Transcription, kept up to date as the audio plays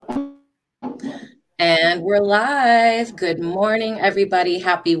And we're live. Good morning, everybody.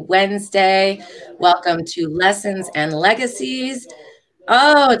 Happy Wednesday. Welcome to Lessons and Legacies.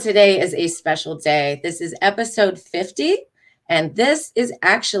 Oh, today is a special day. This is episode 50, and this is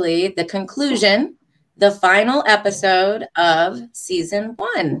actually the conclusion, the final episode of season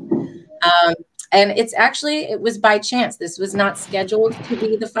one. And it was by chance. This was not scheduled to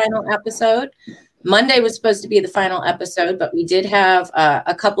be the final episode. Monday was supposed to be the final episode, but we did have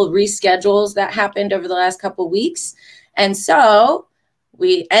a couple of reschedules that happened over the last couple of weeks. And so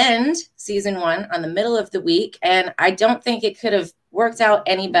we end season one on the middle of the week. And I don't think it could have worked out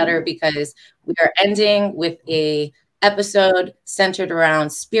any better because we are ending with a episode centered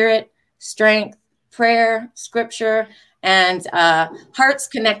around spirit, strength, prayer, scripture, and hearts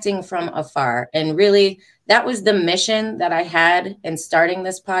connecting from afar. And really, that was the mission that I had in starting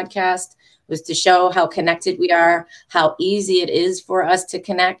this podcast, was to show how connected we are, how easy it is for us to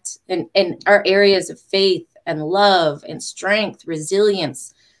connect in our areas of faith and love and strength,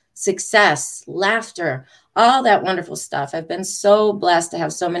 resilience, success, laughter, all that wonderful stuff. I've been so blessed to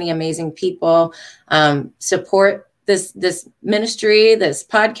have so many amazing people support this ministry, this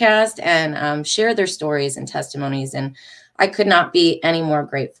podcast, and share their stories and testimonies. And I could not be any more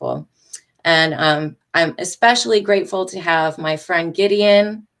grateful. And I'm especially grateful to have my friend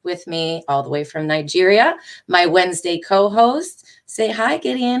Gideon with me all the way from Nigeria, my Wednesday co-host. Say hi,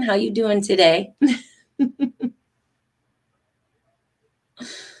 Gideon. How you doing today?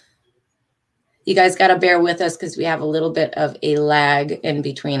 You guys got to bear with us because we have a little bit of a lag in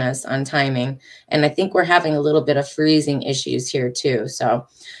between us on timing. And I think we're having a little bit of freezing issues here too. So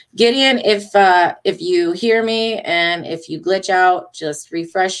Gideon, if you hear me and if you glitch out, just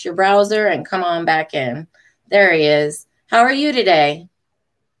refresh your browser and come on back in. There he is. How are you today?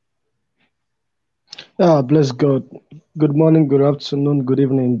 Bless God. Good morning, good afternoon, good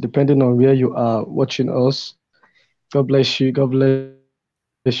evening, depending on where you are watching us. God bless you. God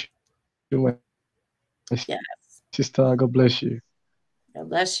bless you, my sister. God bless you. God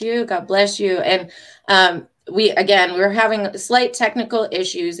bless you. God bless you. And we're having slight technical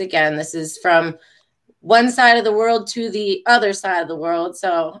issues. Again, this is from one side of the world to the other side of the world.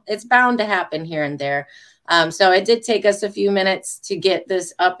 So it's bound to happen here and there. So it did take us a few minutes to get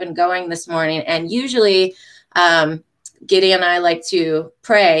this up and going this morning. And usually Gideon and I like to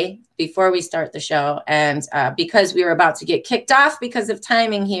pray before we start the show. And because we were about to get kicked off because of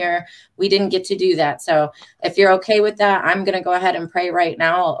timing here, we didn't get to do that. So if you're okay with that, I'm going to go ahead and pray right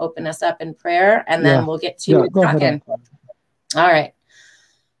now. I'll open us up in prayer and then we'll get to talking. All right.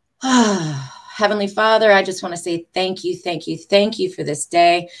 Heavenly Father, I just want to say thank you for this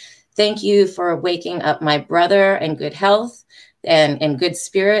day. Thank you for waking up my brother in good health and in good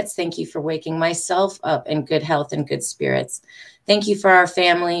spirits. Thank you for waking myself up in good health and good spirits. Thank you for our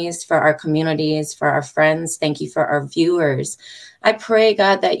families, for our communities, for our friends. Thank you for our viewers. I pray,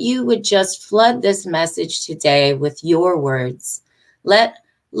 God, that you would just flood this message today with your words. Let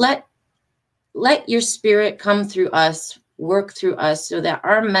your spirit come through us, work through us, so that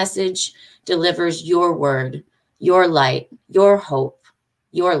our message delivers your word, your light, your hope,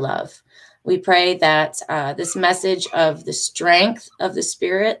 your love. We pray that this message of the strength of the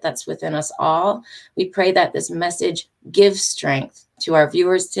Spirit that's within us all, we pray that this message gives strength to our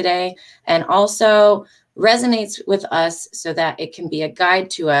viewers today and also resonates with us so that it can be a guide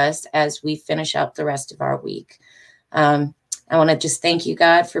to us as we finish up the rest of our week. I want to just thank you,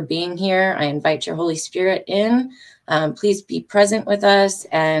 God, for being here. I invite your Holy Spirit in. Please be present with us.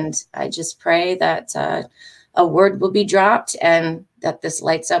 And I just pray that a word will be dropped and that this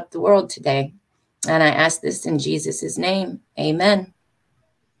lights up the world today. And I ask this in Jesus' name. Amen.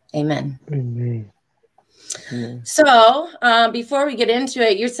 Amen. Amen. So before we get into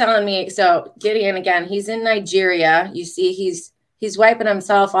it, you're telling me, so Gideon, again, he's in Nigeria. You see, he's wiping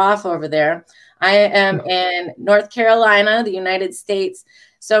himself off over there. I am in North Carolina, the United States.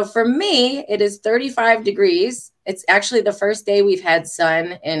 So for me, it is 35 degrees. It's actually the first day we've had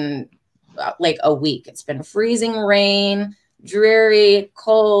sun in like a week. It's been freezing rain, dreary,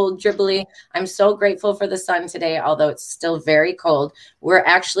 cold, dribbly. I'm so grateful for the sun today, although it's still very cold. We're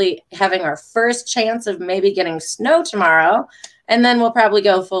actually having our first chance of maybe getting snow tomorrow, and then we'll probably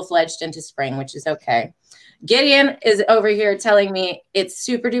go full-fledged into spring, which is okay. Gideon is over here telling me it's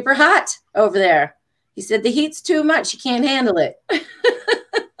super duper hot over there. He said the heat's too much. He can't handle it.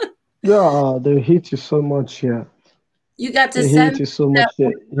 The heat is so much here. You got to The send heat is so that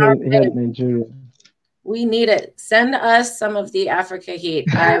much here in Nigeria. We need it. Send us some of the Africa heat.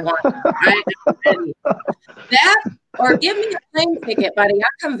 I am ready. That, or give me a plane ticket, buddy.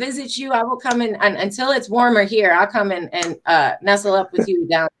 I'll come visit you. I will come in until it's warmer here. I'll come in and nestle up with you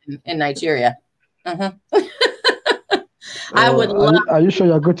down in Nigeria. Mhm. I would love. Are you sure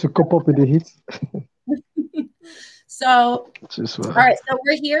you're going to cope up with the heat? So, Just all right, so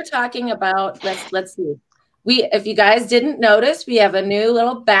we're here talking about let's see. We if you guys didn't notice, we have a new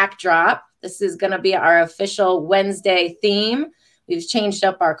little backdrop. This is going to be our official Wednesday theme. We've changed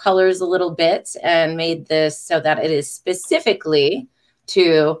up our colors a little bit and made this so that it is specifically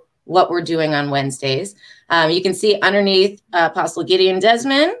to what we're doing on Wednesdays. You can see underneath Apostle Gideon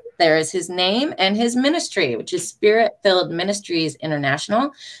Desmond, there is his name and his ministry, which is Spirit Filled Ministries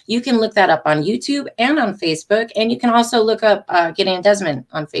International. You can look that up on YouTube and on Facebook. And you can also look up Gideon Desmond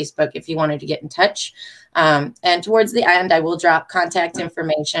on Facebook if you wanted to get in touch. And towards the end, I will drop contact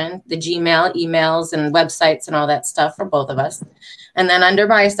information, the Gmail, emails, and websites and all that stuff for both of us. And then under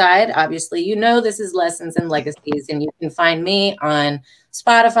my side, obviously, you know, this is Lessons and Legacies, and you can find me on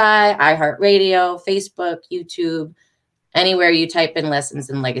Spotify, iHeartRadio, Facebook, YouTube, anywhere you type in Lessons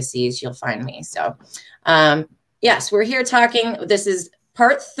and Legacies, you'll find me. So, yes, we're here talking. This is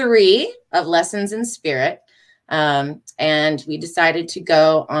part 3 of Lessons in Spirit. And we decided to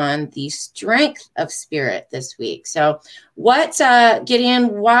go on the strength of spirit this week. So, what, Gideon,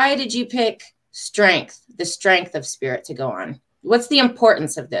 why did you pick strength, the strength of spirit to go on? What's the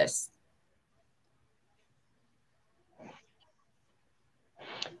importance of this?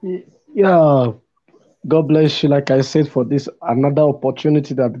 yeah. God bless you. Like I said, for this another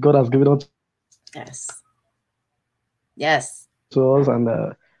opportunity that God has given unto us and Yes. Yes. for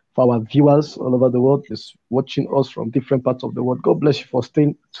our viewers all over the world, is watching us from different parts of the world. God bless you for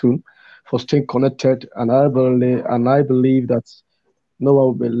staying tuned, for staying connected, and I believe that no one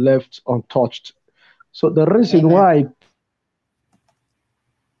will be left untouched. So the reason why I Amen. picked the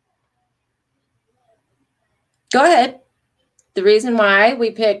strength of spirit Go ahead. The reason why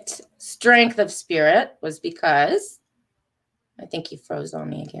we picked strength of spirit was because I think he froze on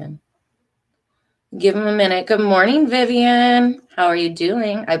me again. Give him a minute. Good morning, Vivian. How are you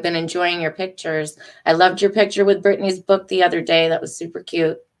doing? I've been enjoying your pictures. I loved your picture with Brittany's book the other day. That was super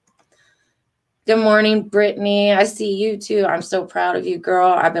cute. Good morning, Brittany. I see you too. I'm so proud of you, girl.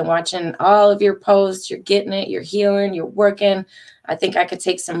 I've been watching all of your posts. You're getting it. You're healing. You're working. I think I could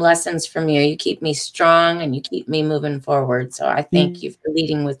take some lessons from you. You keep me strong and you keep me moving forward. So I thank you for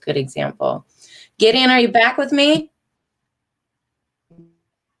leading with good example. Gideon, are you back with me?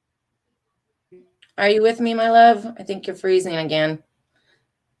 Are you with me, my love? I think you're freezing again.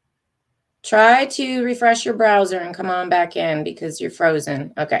 Try to refresh your browser and come on back in because you're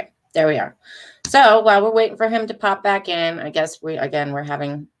frozen. Okay, there we are. So while we're waiting for him to pop back in, I guess we're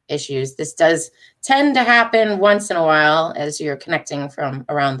having issues. This does tend to happen once in a while as you're connecting from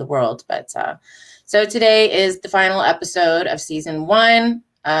around the world. But so today is the final episode of season 1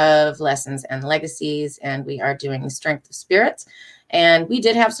 of Lessons and Legacies, and we are doing the Strength of Spirit. And we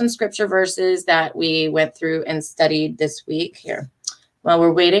did have some scripture verses that we went through and studied this week. Here, while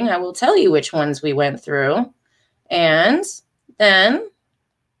we're waiting, I will tell you which ones we went through. And then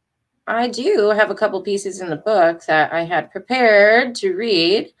I do have a couple pieces in the book that I had prepared to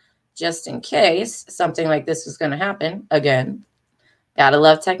read just in case something like this was going to happen again. Gotta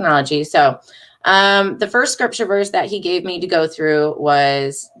love technology. So the first scripture verse that he gave me to go through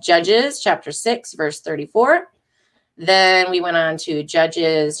was Judges chapter 6, verse 34. Then we went on to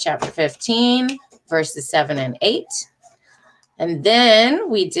Judges chapter 15, verses 7 and 8. And then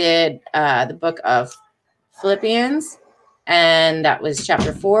we did the book of Philippians, and that was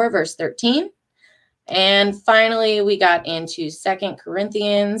chapter 4, verse 13. And finally, we got into 2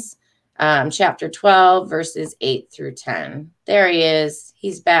 Corinthians chapter 12, verses 8 through 10. There he is.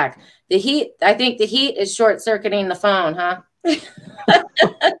 He's back. I think the heat is short-circuiting the phone, huh?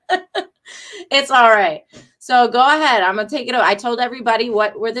 It's all right. So go ahead. I'm going to take it over. I told everybody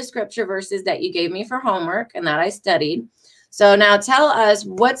what were the scripture verses that you gave me for homework and that I studied. So now tell us,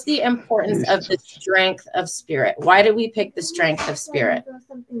 what's the importance of the strength of spirit? Why did we pick the strength of spirit?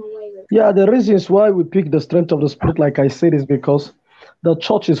 Yeah, the reasons why we pick the strength of the spirit, like I said, is because the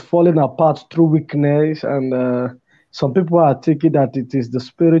church is falling apart through weakness, and some people are thinking that it is the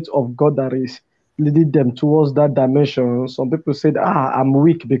spirit of God that is leading them towards that dimension. Some people said, I'm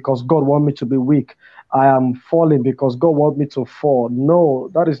weak because God wants me to be weak. I am falling because God wants me to fall. No,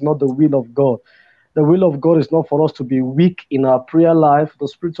 that is not the will of God. The will of God is not for us to be weak in our prayer life. The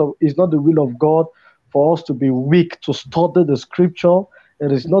spirit of is not the will of God for us to be weak to study the scripture.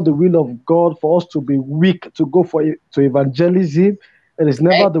 It is not the will of God for us to be weak to go to evangelism. It is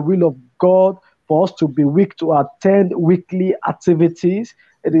never Right? the will of God for us to be weak to attend weekly activities.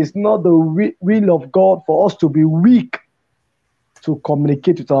 It is not the will of God for us to be weak to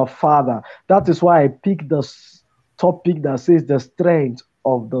communicate with our Father. That is why I picked the topic that says the strength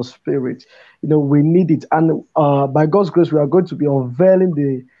of the Spirit. We need it. And by God's grace, we are going to be unveiling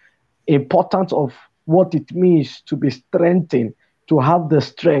the importance of what it means to be strengthened, to have the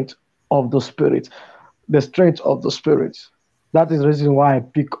strength of the Spirit, the strength of the Spirit. That is the reason why I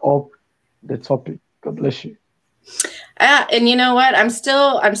pick up the topic. God bless you. And you know what? I'm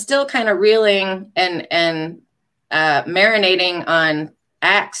still kind of reeling and marinating on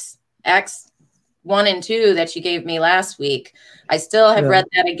Acts 1 and 2 that you gave me last week. I still have read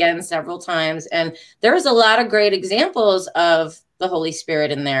that again several times, and there's a lot of great examples of the Holy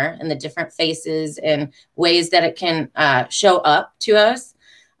Spirit in there, and the different faces and ways that it can show up to us,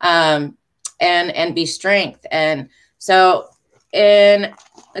 and be strength. And so in,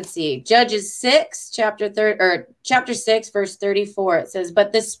 let's see, Judges 6, chapter 6, verse 34, it says,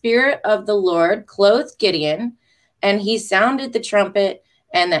 "But the Spirit of the Lord clothed Gideon, and he sounded the trumpet,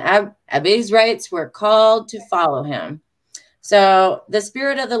 and the Abiezrites were called to follow him." So the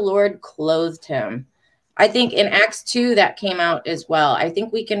Spirit of the Lord clothed him. I think in Acts 2 that came out as well. I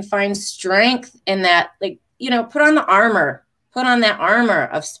think we can find strength in that, like, put on the armor, put on that armor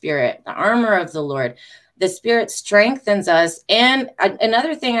of Spirit, the armor of the Lord. The Spirit strengthens us. And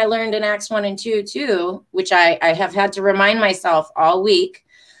another thing I learned in Acts 1 and 2 too, which I have had to remind myself all week,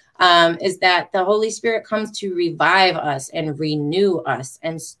 is that the Holy Spirit comes to revive us and renew us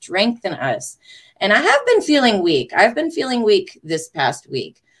and strengthen us. And I have been feeling weak. I've been feeling weak this past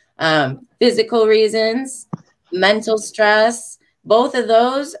week. Physical reasons, mental stress, both of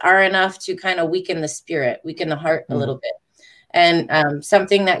those are enough to kind of weaken the spirit, weaken the heart a little bit. And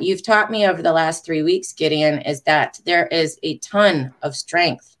something that you've taught me over the last 3 weeks, Gideon, is that there is a ton of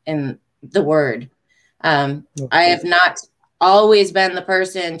strength in the word. I have not always been the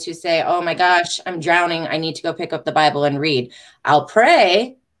person to say, "Oh my gosh, I'm drowning. I need to go pick up the Bible and read." I'll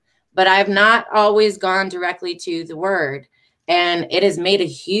pray, but I've not always gone directly to the word. And it has made a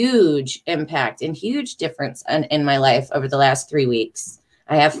huge impact and huge difference in my life over the last 3 weeks.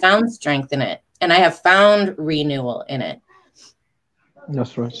 I have found strength in it, and I have found renewal in it.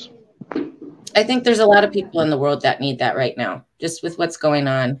 That's right. I think there's a lot of people in the world that need that right now, just with what's going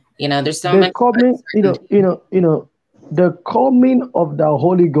on. There's so much. The coming of the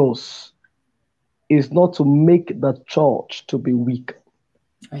Holy Ghost is not to make the church to be weak.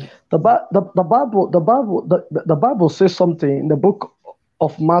 Right. The Bible says something in the book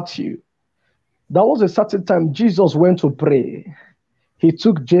of Matthew. There was a certain time Jesus went to pray. He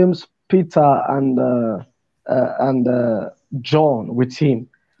took James, Peter, and John with him.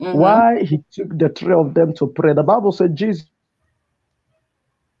 Mm-hmm. Why he took the three of them to pray? The Bible said Jesus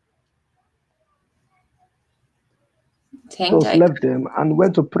left them and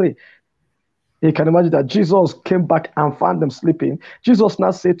went to pray. You can imagine that Jesus came back and found them sleeping. Jesus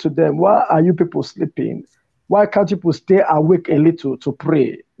now said to them, "Why are you people sleeping? Why can't you people stay awake a little to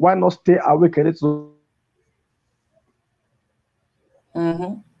pray? Why not stay awake a little?"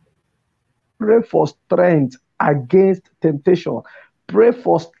 Mm-hmm. Pray for strength against temptation. Pray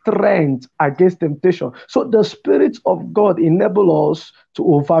for strength against temptation. So the Spirit of God enables us to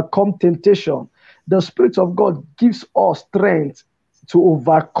overcome temptation. The Spirit of God gives us strength to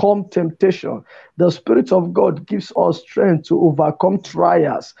overcome temptation. The Spirit of God gives us strength to overcome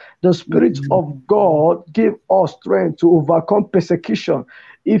trials. The Spirit of God gives us strength to overcome persecution.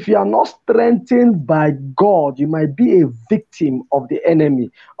 If you are not strengthened by God, you might be a victim of the enemy,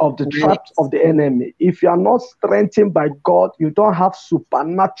 of the traps of the enemy. If you are not strengthened by God, you don't have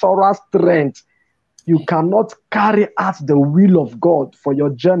supernatural strength. You cannot carry out the will of God for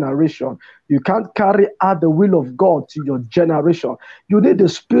your generation. You can't carry out the will of God to your generation. You need the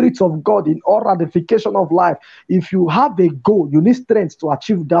Spirit of God in all ratification of life. If you have a goal, you need strength to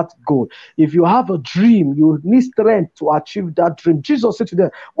achieve that goal. If you have a dream, you need strength to achieve that dream. Jesus said to them,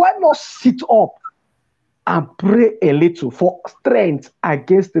 "Why not sit up and pray a little for strength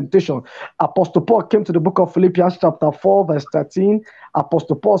against temptation?" Apostle Paul came to the book of Philippians chapter 4, verse 13.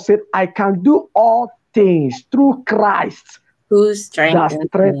 Apostle Paul said, "I can do all things through Christ who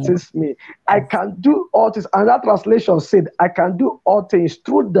strengthens me." I can do all things. And that translation said, "I can do all things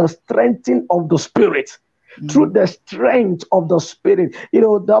through the strengthening of the Spirit." Through the strength of the Spirit.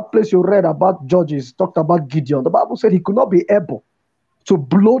 That place you read about Judges talked about Gideon. The Bible said he could not be able to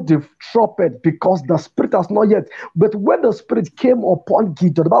blow the trumpet because the Spirit has not yet. But when the Spirit came upon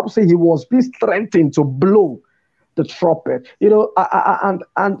Gideon, the Bible says he was being strengthened to blow the trumpet. And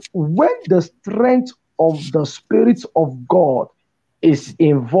when the strength of the Spirit of God is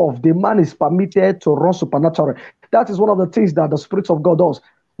involved, the man is permitted to run supernatural. That is one of the things that the Spirit of God does.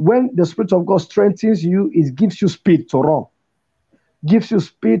 When the Spirit of God strengthens you, it gives you speed to run. gives you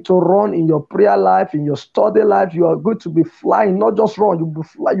speed to run in your prayer life, in your study life. You are going to be flying, not just run. You will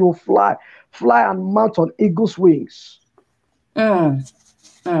fly. You will fly, fly and mount on eagle's wings. Mm,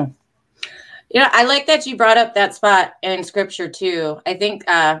 mm. I like that you brought up that spot in scripture too. I think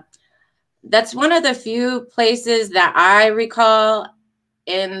that's one of the few places that I recall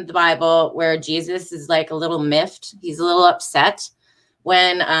in the Bible where Jesus is like a little miffed. He's a little upset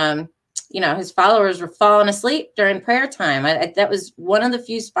when his followers were falling asleep during prayer time. That was one of the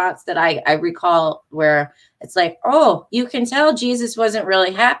few spots that I recall where it's like, oh, you can tell Jesus wasn't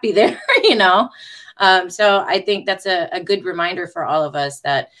really happy there. So I think that's a good reminder for all of us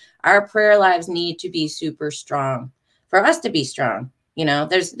that our prayer lives need to be super strong for us to be strong.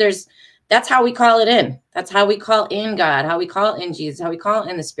 There's that's how we call it in. That's how we call in God, how we call in Jesus, how we call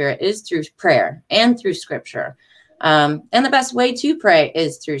in the Spirit is through prayer and through scripture. And the best way to pray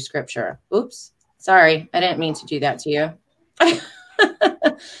is through scripture. Oops, sorry, I didn't mean to do that to you.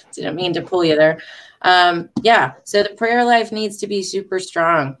 Didn't mean to pull you there. So the prayer life needs to be super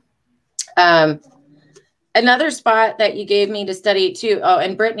strong. Another spot that you gave me to study too. Oh,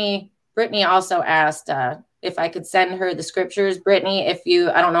 and Brittany also asked if I could send her the scriptures. Brittany,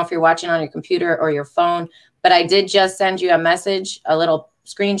 I don't know if you're watching on your computer or your phone, but I did just send you a message, a little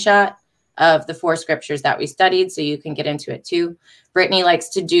screenshot of the 4 scriptures that we studied, so you can get into it too. Brittany likes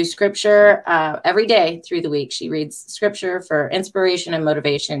to do scripture every day through the week. She reads scripture for inspiration and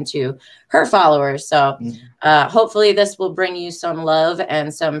motivation to her followers. So hopefully this will bring you some love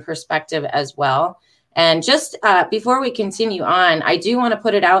and some perspective as well. And just before we continue on, I do want to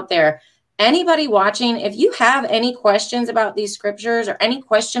put it out there. Anybody watching, if you have any questions about these scriptures or any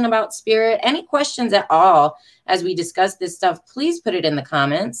question about spirit, any questions at all as we discuss this stuff, please put it in the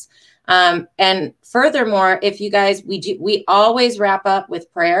comments. And furthermore, if you guys, we always wrap up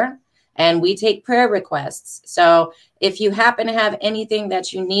with prayer and we take prayer requests. So if you happen to have anything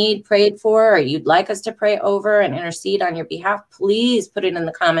that you need prayed for or you'd like us to pray over and intercede on your behalf, please put it in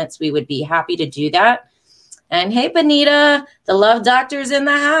the comments. We would be happy to do that. And hey, Benita, the love doctor's in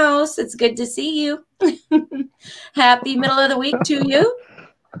the house. It's good to see you. Happy middle of the week to you.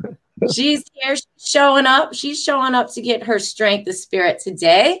 She's here, showing up. She's showing up to get her strength of spirit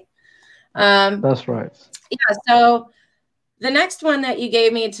today. That's right. Yeah, so the next one that you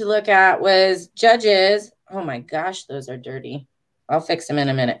gave me to look at was Judges. Oh my gosh, those are dirty. I'll fix them in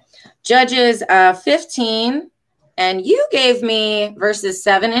a minute. Judges 15, and you gave me verses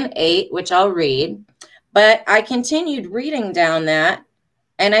 7 and 8, which I'll read. But I continued reading down that,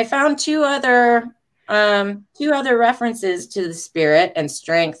 and I found two other references to the spirit and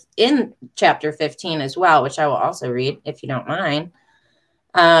strength in chapter 15 as well, which I will also read if you don't mind.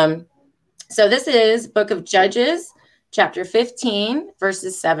 So this is Book of Judges, chapter 15,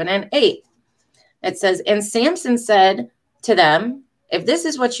 verses 7 and 8. It says, "And Samson said to them, 'If this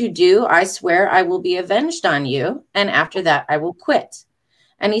is what you do, I swear I will be avenged on you, and after that I will quit.'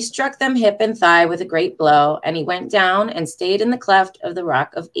 And he struck them hip and thigh with a great blow, and he went down and stayed in the cleft of the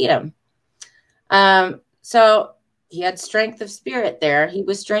rock of Edom." So he had strength of spirit there. He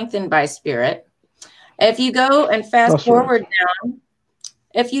was strengthened by spirit. If you go and fast forward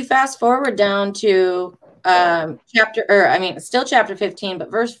down to still chapter 15,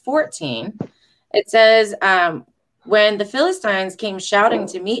 but verse 14, it says, when the Philistines came shouting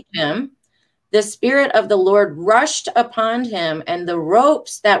to meet him, the Spirit of the Lord rushed upon him, and the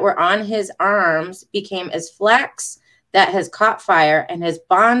ropes that were on his arms became as flax that has caught fire, and his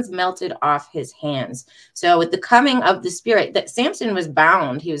bonds melted off his hands. So with the coming of the Spirit, that Samson was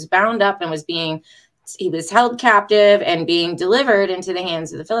bound. He was bound up and he was held captive and being delivered into the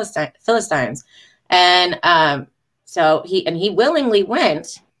hands of the Philistines. And so he willingly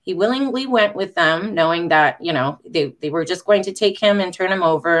went. He willingly went with them, knowing that, they were just going to take him and turn him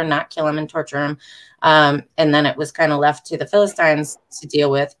over and not kill him and torture him. And then it was kind of left to the Philistines to deal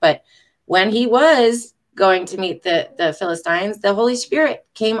with. But when he was going to meet the Philistines, the Holy Spirit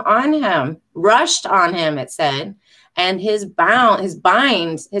came on him, rushed on him, it said, and his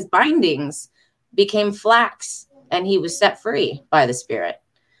bindings became flax, and he was set free by the Spirit.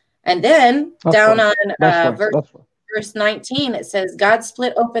 And then verse 19, it says, "God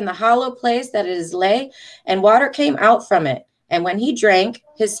split open the hollow place that it lay, and water came out from it. And when he drank,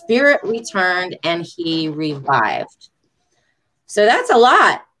 his spirit returned, and he revived." So that's a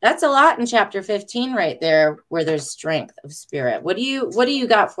lot. That's a lot in chapter 15 right there, where there's strength of spirit. What do you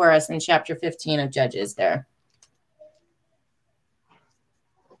got for us in chapter 15 of Judges there?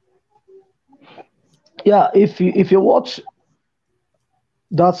 Yeah, if you watch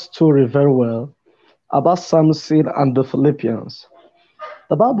that story very well about Samson and the Philippians,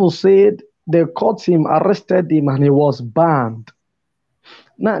 the Bible said they caught him, arrested him, and he was banned.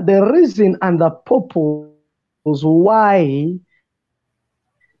 Now, the reason and the purpose why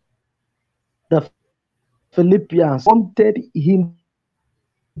the Philippians wanted him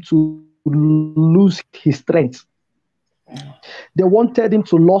to lose his strength. They wanted him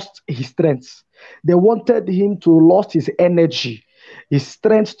to lose his strength. They wanted him to lose his energy, his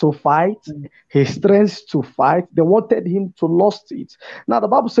strength to fight, his strength to fight. They wanted him to lose it. Now the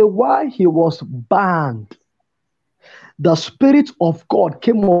Bible says, while he was bound, the Spirit of God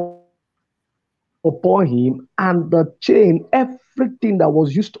came upon him, and the chain, everything that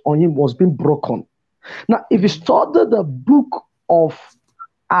was used on him was being broken. Now, if you study the book of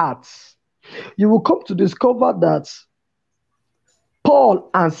Acts, you will come to discover that Paul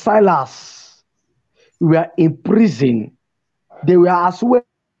and Silas were in prison. They were as well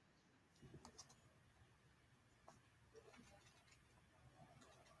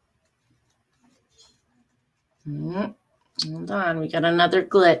in Hold on, we got another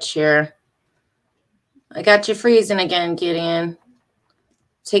glitch here. I got you freezing again, Gideon.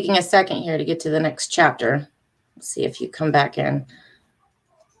 Taking a second here to get to the next chapter. Let's see if you come back in.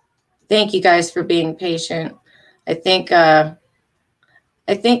 Thank you guys for being patient. I think that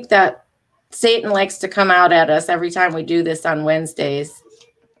Satan likes to come out at us every time we do this on Wednesdays.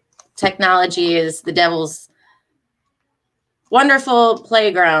 Technology is the devil's wonderful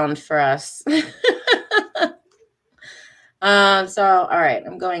playground for us. So, all right,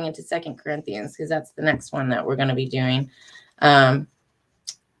 I'm going into 2 Corinthians because that's the next one that we're going to be doing. All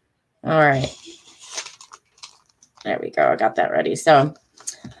right. There we go. I got that ready. So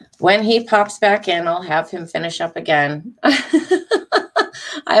when he pops back in, I'll have him finish up again.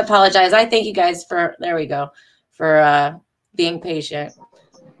 I apologize. I thank you guys for being patient.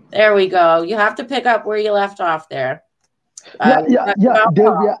 There we go. You have to pick up where you left off there. Yeah.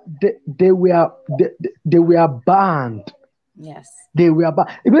 They were banned. Yes. They were banned.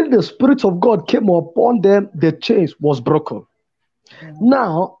 Even the Spirit of God came upon them, the chains was broken. Mm-hmm.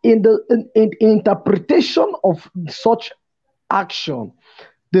 Now, in the interpretation of such action,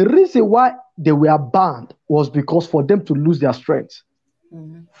 the reason why they were banned was because for them to lose their strength.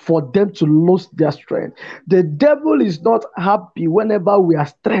 Mm-hmm. For them to lose their strength. The devil is not happy whenever we are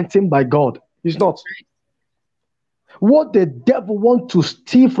strengthened by God. He's not. What the devil wants to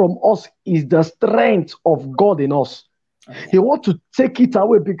steal from us is the strength of God in us. Okay. He wants to take it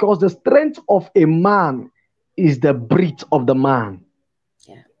away because the strength of a man is the breath of the man.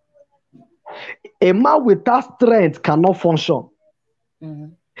 Yeah. A man without strength cannot function.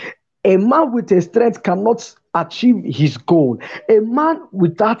 Mm-hmm. A man with a strength cannot achieve his goal. A man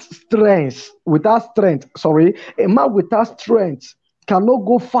without strength cannot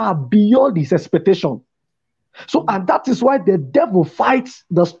go far beyond his expectation. So, and that is why the devil fights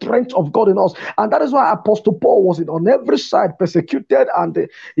the strength of God in us. And that is why Apostle Paul was on every side persecuted. And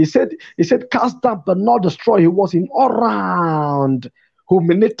he said, cast down but not destroy. He was in all round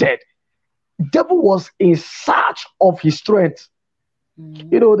humiliated. The devil was in search of his strength.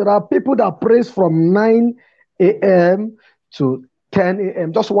 Mm-hmm. You know, there are people that prays from 9 a.m. to 10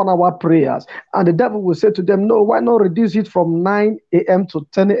 a.m., just 1 hour prayers. And the devil will say to them, no, why not reduce it from 9 a.m. to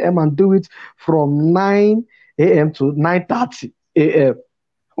 10 a.m. and do it from 9 a.m. to 9:30 a.m.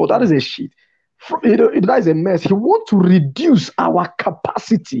 Oh, that is a shit. That is a mess. He wants to reduce our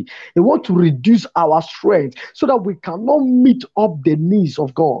capacity. He wants to reduce our strength so that we cannot meet up the needs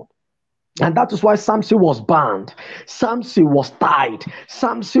of God. And that is why Samson was banned. Samson was tied.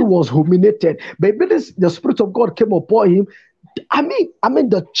 Samson was humiliated. But when the Spirit of God came upon him, I mean,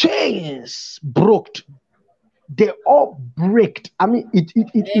 the chains broke. They all breaked. I mean,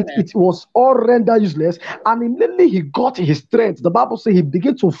 it was all rendered useless. And immediately he got his strength. The Bible says he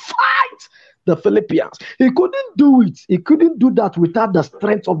began to fight the Philippians. He couldn't do it. He couldn't do that without the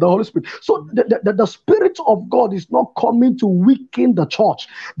strength of the Holy Spirit. So the Spirit of God is not coming to weaken the church.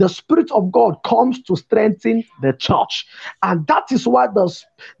 The Spirit of God comes to strengthen the church. And that is why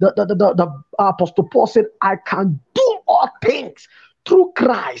the Apostle Paul said, I can do all things through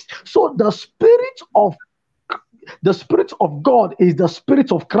Christ. So the Spirit of God is the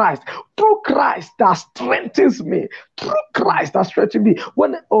Spirit of Christ. Through Christ that strengthens me. Through Christ that strengthens me.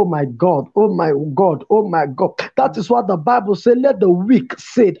 Oh my God. That is what the Bible says. Let the weak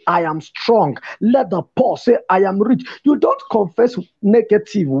say, I am strong. Let the poor say, I am rich. You don't confess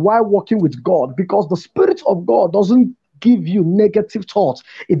negative while walking with God, because the Spirit of God doesn't give you negative thoughts.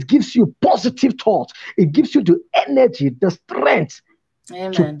 It gives you positive thoughts. It gives you the energy, the strength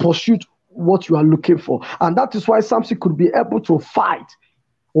to pursue what you are looking for. And that is why Samson could be able to fight.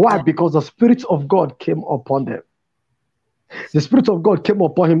 Why? Yeah. Because the Spirit of God came upon them. The Spirit of God came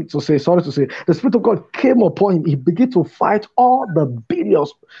upon him to say, sorry to say, the Spirit of God came upon him. He began to fight all the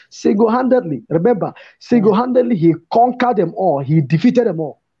billions single handedly. Remember, single handedly, he conquered them all, he defeated them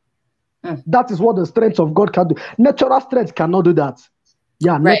all. That is what the strength of God can do. Natural strength cannot do that.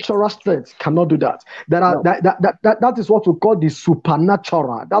 Yeah, Right. natural strength cannot do that. That is what we call the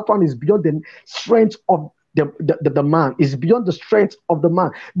supernatural. That one is beyond the strength of the man. Is beyond the strength of the man.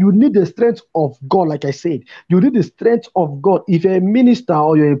 You need the strength of God, like I said. You need the strength of God. If you're a minister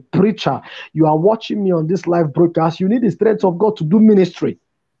or you're a preacher, you are watching me on this live broadcast, you need the strength of God to do ministry.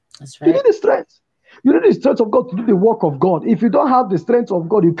 That's right. You need the strength. You need the strength of God to do the work of God. If you don't have the strength of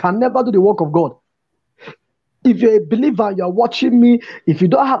God, you can never do the work of God. If you're a believer, you're watching me, if you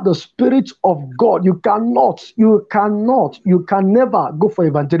don't have the Spirit of God, you can never go for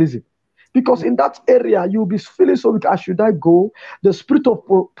evangelism. Because in that area, you'll be feeling so weak. Should I go? The spirit of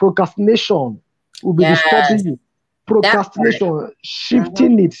procrastination will be disturbing you. Procrastination,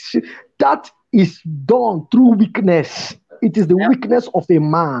 shifting it. That is done through weakness. It is the weakness of a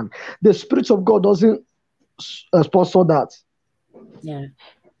man. The Spirit of God doesn't sponsor that. Yeah.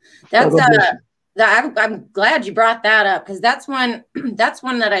 That's I'm glad you brought that up, because that's one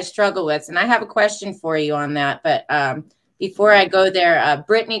that I struggle with, and I have a question for you on that. But before I go there,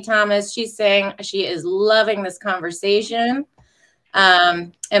 Brittany Thomas, she's saying she is loving this conversation,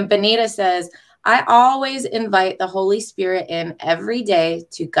 and Benita says, I always invite the Holy Spirit in every day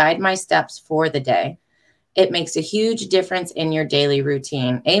to guide my steps for the day. It makes a huge difference in your daily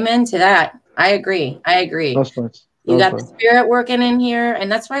routine. Amen to that. I agree. That's right. You got the Spirit working in here,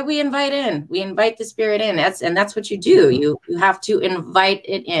 and that's why we invite the Spirit in. That's what you do. You have to invite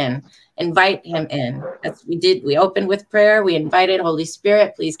it in, invite him in. That's we did. We opened with prayer. We invited Holy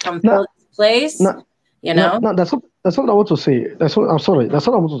Spirit, please come fill this place. That's what I want to say. I'm sorry. That's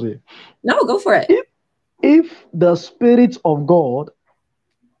what I want to say. No, go for it. If the Spirit of God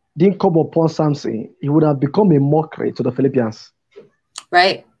didn't come upon Samson, he would have become a mockery to the Philippians.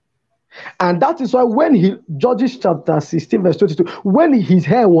 Right. And that is why when Judges chapter 16, verse 22, when his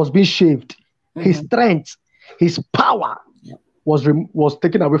hair was being shaved, his strength, his power was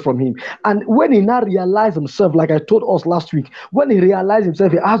taken away from him. And when he now realized himself, like I told us last week, when he realized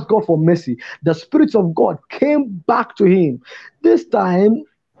himself, he asked God for mercy. The Spirit of God came back to him. This time,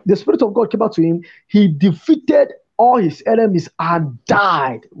 the Spirit of God came back to him. He defeated all his enemies and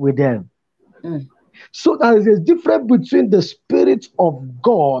died with them. So there is a difference between the Spirit of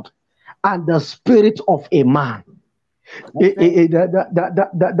God and the spirit of a man.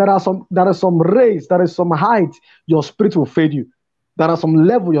 There are some race, there is some height, your spirit will fail you. There are some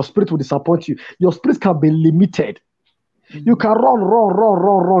level, your spirit will disappoint you. Your spirit can be limited. You can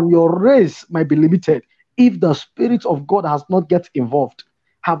run. Your race might be limited if the Spirit of God has not been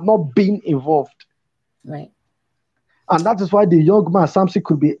involved. Right. And that is why the young man Samson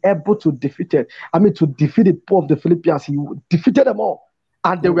could be able to defeat the poor of the Philippians. He defeated them all.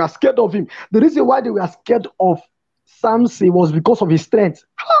 And they were scared of him. The reason why they were scared of Samson was because of his strength.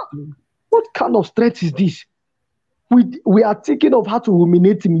 What kind of strength is this? We are thinking of how to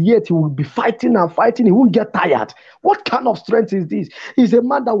humiliate him, yet he will be fighting and fighting. He won't get tired. What kind of strength is this? He's a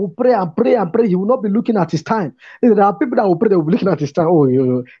man that will pray and pray and pray. He will not be looking at his time. There are people that will pray, they will be looking at his time.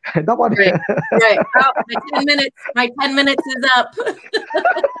 That one. Right. Oh, my 10 minutes is up.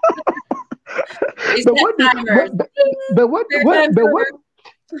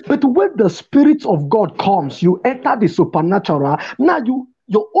 But when the Spirit of God comes, you enter the supernatural. Now your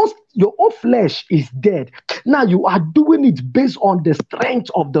own flesh is dead. Now you are doing it based on the strength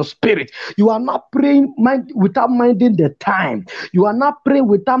of the Spirit. You are not praying without minding the time. You are not praying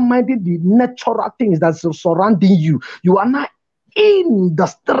without minding the natural things that's surrounding you. You are not in the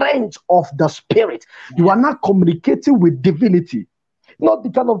strength of the Spirit. You are not communicating with divinity. Not the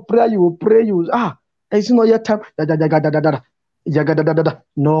kind of prayer you will pray. It's not your time.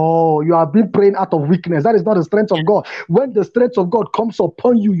 No, you have been praying out of weakness. That is not the strength of God. When the strength of God comes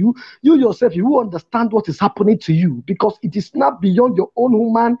upon you, you yourself, you will understand what is happening to you, because it is not beyond your own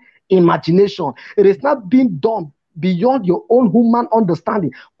human imagination. It is not being done beyond your own human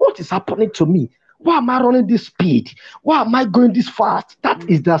understanding. What is happening to me? Why am I running this speed? Why am I going this fast? That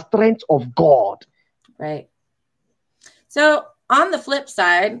is the strength of God. Right. So on the flip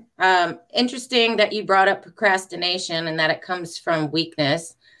side, interesting that you brought up procrastination and that it comes from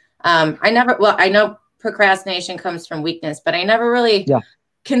weakness. I know procrastination comes from weakness, but I never really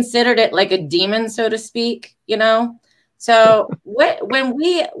considered it like a demon, so to speak, So when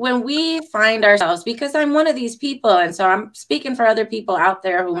we find ourselves, because I'm one of these people, and so I'm speaking for other people out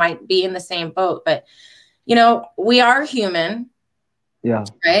there who might be in the same boat, but we are human. Yeah.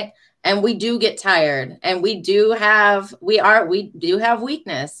 Right. And we do get tired, and we do have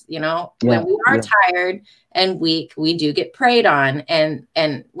weakness, when Yeah. we are Yeah. tired and weak, we do get preyed on. And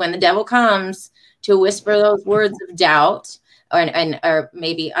when the devil comes to whisper those words of doubt, or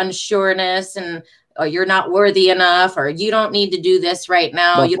maybe unsureness, or you're not worthy enough, or you don't need to do this right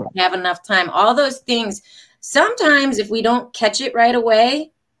now, you That's right. don't have enough time, all those things, sometimes if we don't catch it right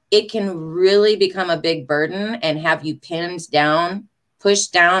away, it can really become a big burden and have you pinned down,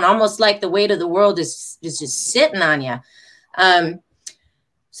 pushed down, almost like the weight of the world is just sitting on you.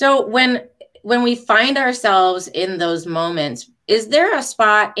 So when we find ourselves in those moments, is there a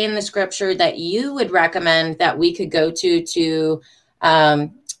spot in the scripture that you would recommend that we could go to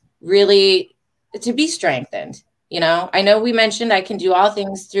really to be strengthened? I know we mentioned I can do all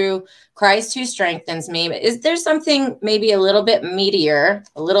things through Christ who strengthens me, but is there something maybe a little bit meatier,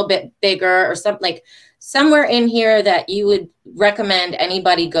 a little bit bigger, or something like somewhere in here that you would recommend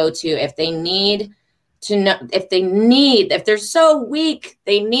anybody go to if they need to know, if they're so weak,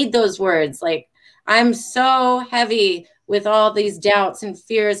 they need those words like, I'm so heavy with all these doubts and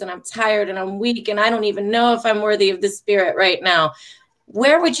fears, and I'm tired and I'm weak, and I don't even know if I'm worthy of the Spirit right now.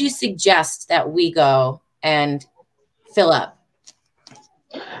 Where would you suggest that we go and fill up?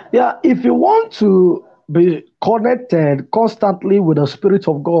 Yeah. If you want to be connected constantly with the Spirit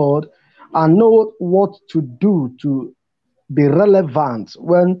of God and know what to do to be relevant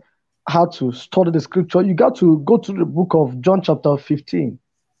when how to study the scripture, you got to go to the book of John chapter 15.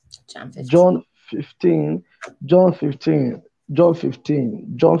 John 15. John 15, John 15, John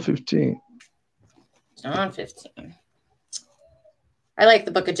 15, John 15. John 15. I like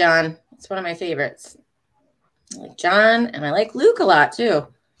the book of John. It's one of my favorites. I like John, and I like Luke a lot too. All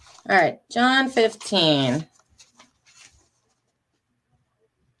right, John 15.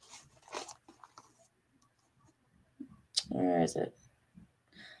 Where is it?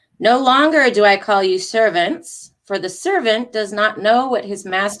 No longer do I call you servants, for the servant does not know what his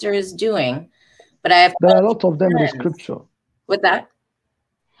master is doing, but I have There are called a you lot of them in the friends. scripture. With that,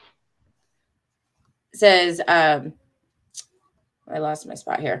 it says, I lost my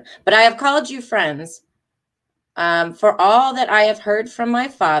spot here, but I have called you friends. For all that I have heard from my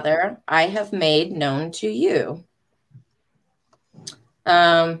Father, I have made known to you.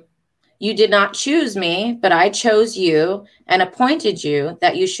 You did not choose me, but I chose you and appointed you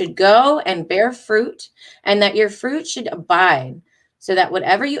that you should go and bear fruit, and that your fruit should abide, so that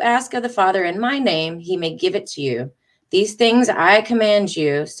whatever you ask of the Father in my name, he may give it to you. These things I command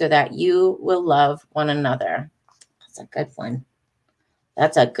you, so that you will love one another. That's a good one.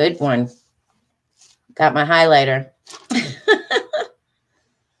 That's a good one. Got my highlighter.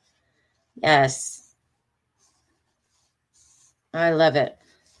 Yes. I love it.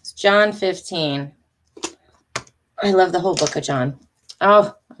 It's John 15. I love the whole book of John.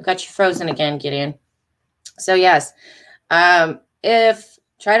 Oh, I got you frozen again, Gideon. So yes, if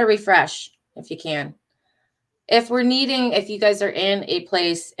try to refresh if you can. If you guys are in a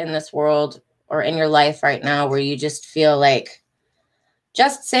place in this world or in your life right now where you just feel like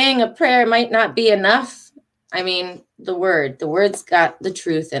just saying a prayer might not be enough. I mean, the word's got the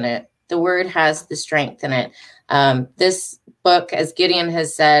truth in it. The word has the strength in it. This book, as Gideon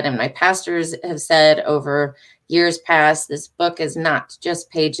has said, and my pastors have said over years past, this book is not just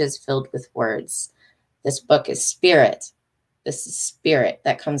pages filled with words. This book is spirit. This is spirit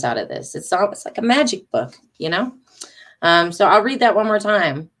that comes out of this. It's like a magic book, So I'll read that one more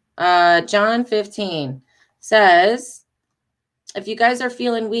time. John 15 says, if you guys are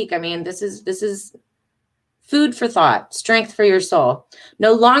feeling weak, I mean, this is food for thought, strength for your soul.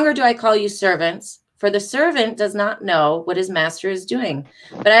 No longer do I call you servants, for the servant does not know what his master is doing.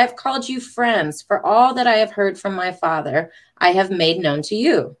 But I have called you friends, for all that I have heard from my Father, I have made known to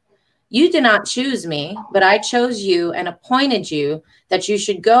you. You did not choose me, but I chose you and appointed you that you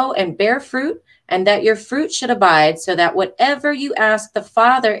should go and bear fruit, and that your fruit should abide, so that whatever you ask the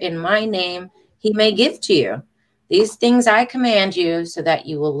Father in my name, he may give to you. These things I command you, so that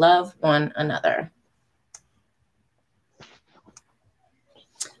you will love one another.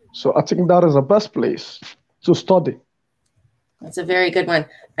 So I think that is the best place to study. That's a very good one.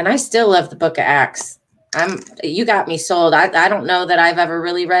 And I still love the book of Acts. You got me sold. I don't know that I've ever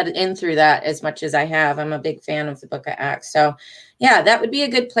really read in through that as much as I have. I'm a big fan of the book of Acts. So yeah, that would be a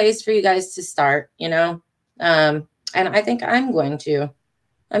good place for you guys to start, and I think I'm going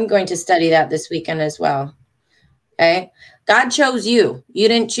to study that this weekend as well. Okay. God chose you. You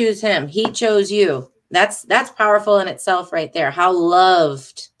didn't choose him. He chose you. That's powerful in itself right there. How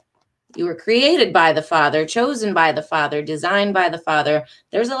loved. You were created by the Father, chosen by the Father, designed by the Father.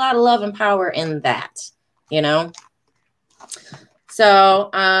 There's a lot of love and power in that, So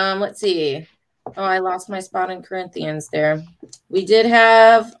let's see. Oh, I lost my spot in Corinthians there. We did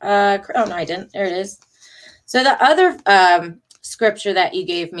have, oh no, I didn't. There it is. So the other scripture that you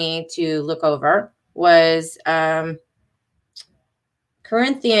gave me to look over was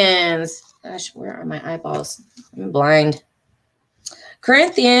Corinthians. Gosh, where are my eyeballs? I'm blind.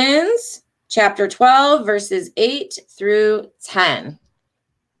 Corinthians chapter 12, verses 8 through 10.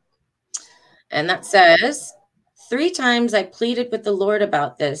 And that says, 3 times I pleaded with the Lord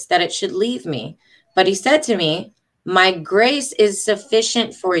about this, that it should leave me. But he said to me, my grace is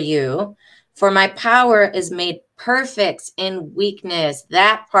sufficient for you, for my power is made perfect in weakness.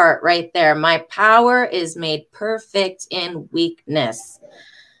 That part right there. My power is made perfect in weakness.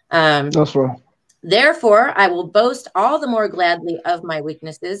 That's right. Therefore, I will boast all the more gladly of my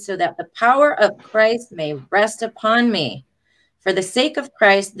weaknesses, so that the power of Christ may rest upon me. For the sake of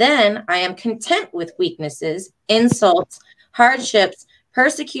Christ, then I am content with weaknesses, insults, hardships,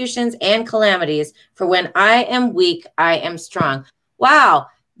 persecutions, and calamities. For when I am weak, I am strong. Wow,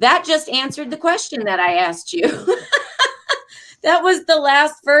 that just answered the question that I asked you. That was the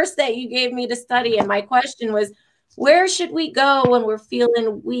last verse that you gave me to study. And my question was, where should we go when we're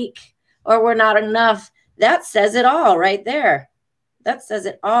feeling weak or we're not enough? That says it all right there. That says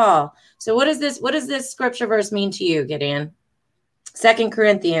it all. So what does this scripture verse mean to you, Gideon? 2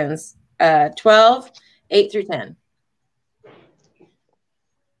 Corinthians 12, 8 through 10.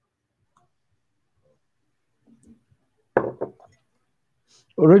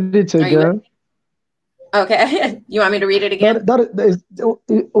 Read it again. Okay. You want me to read it again?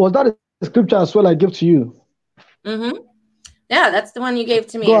 Was that a scripture as well I give to you? Mm-hmm. Yeah, that's the one you gave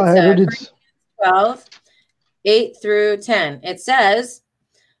to me. Go ahead, read it. 12, 8 through 10. It says,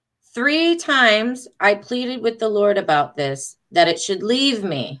 3 times I pleaded with the Lord about this, that it should leave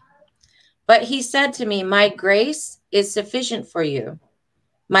me. But he said to me, my grace is sufficient for you.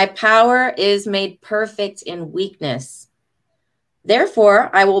 My power is made perfect in weakness. Therefore,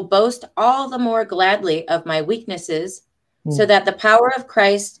 I will boast all the more gladly of my weaknesses, so that the power of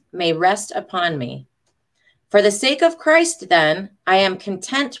Christ may rest upon me. For the sake of Christ, then, I am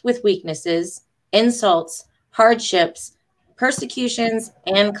content with weaknesses, insults, hardships, persecutions,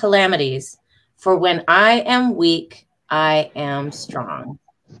 and calamities. For when I am weak, I am strong.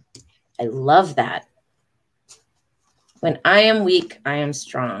 I love that. When I am weak, I am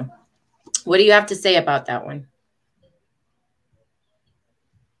strong. What do you have to say about that one?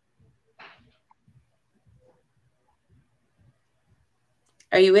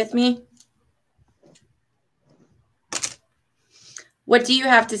 Are you with me? What do you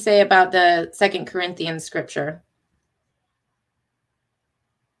have to say about the 2 Corinthians scripture?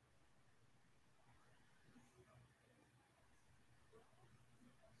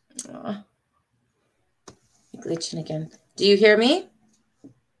 Oh, glitching again. Do you hear me?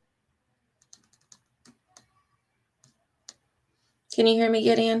 Can you hear me,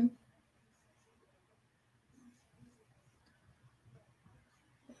 Gideon?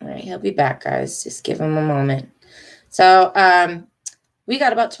 All right, he'll be back, guys. Just give him a moment. So we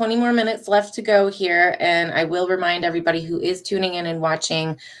got about 20 more minutes left to go here, and I will remind everybody who is tuning in and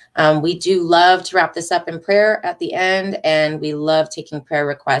watching, we do love to wrap this up in prayer at the end, and we love taking prayer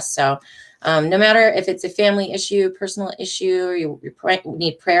requests. So no matter if it's a family issue, personal issue, or you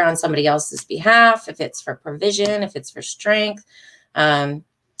need prayer on somebody else's behalf, if it's for provision, if it's for strength,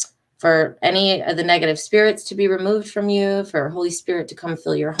 for any of the negative spirits to be removed from you, for Holy Spirit to come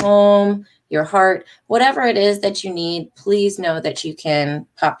fill your home, your heart, whatever it is that you need, please know that you can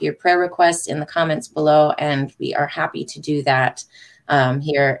pop your prayer requests in the comments below, and we are happy to do that.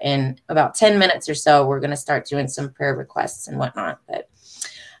 Here in about 10 minutes or so, we're going to start doing some prayer requests and whatnot. But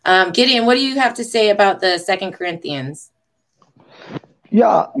Gideon, what do you have to say about the 2 Corinthians?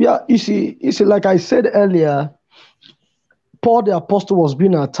 Yeah. You see, like I said earlier, Paul the apostle was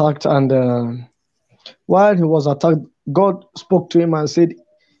being attacked, and while he was attacked, God spoke to him and said,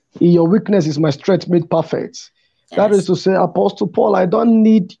 in your weakness is my strength made perfect. Yes. That is to say, Apostle Paul, I don't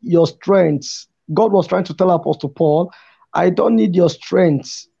need your strength. God was trying to tell Apostle Paul, I don't need your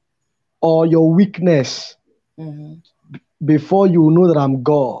strength or your weakness before you know that I'm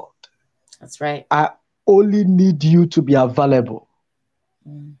God. That's right. I only need you to be available.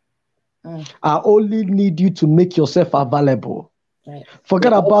 I only need you to make yourself available. Right.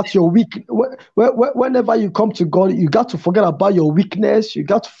 Forget about your weak. Whenever you come to God, you got to forget about your weakness. You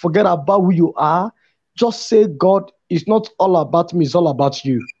got to forget about who you are. Just say, God, it's not all about me, it's all about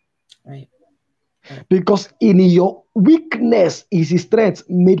you. Right. Because in your weakness is his strength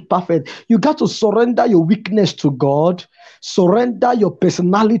made perfect. You got to surrender your weakness to God, surrender your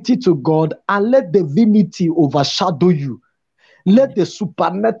personality to God, and let divinity overshadow you. Let the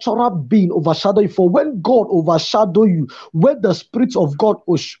supernatural being overshadow you. For when God overshadow you, when the Spirit of God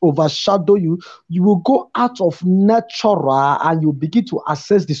overshadow you, you will go out of natural and you begin to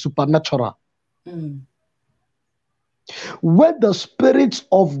access the supernatural. Mm. When the Spirit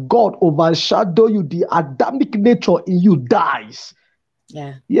of God overshadow you, the Adamic nature in you dies.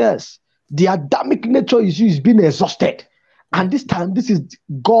 Yeah. Yes, the Adamic nature is being exhausted. Yeah. And this time, this is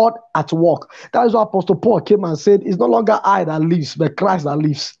God at work. That is why Apostle Paul came and said, it's no longer I that lives, but Christ that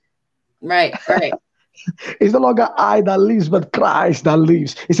lives. Right. Right. It's no longer I that lives, but Christ that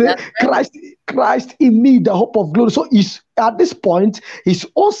lives. He said, That's right. Christ in me, the hope of glory. So at this point, his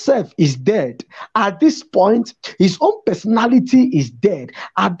own self is dead. At this point, his own personality is dead.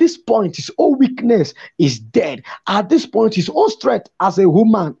 At this point, his own weakness is dead. At this point, his own strength as a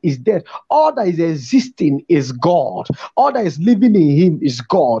woman is dead. All that is existing is God. All that is living in him is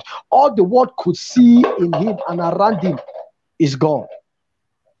God. All the world could see in him and around him is God.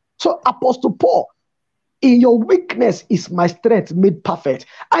 So Apostle Paul, in your weakness is my strength made perfect.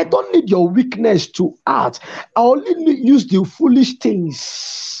 I don't need your weakness to act. I only use the foolish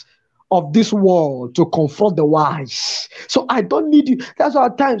things of this world to confront the wise. So I don't need you. That's why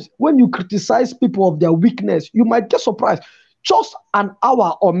at times when you criticize people of their weakness, you might get surprised. Just an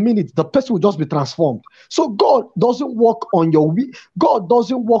hour or minute, the person will just be transformed. So God doesn't work on your God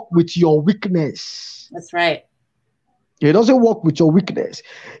doesn't work with your weakness. That's right. He doesn't work with your weakness.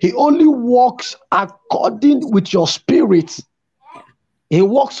 He only works according with your spirit. He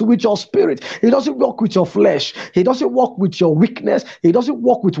works with your spirit. He doesn't work with your flesh. He doesn't work with your weakness. He doesn't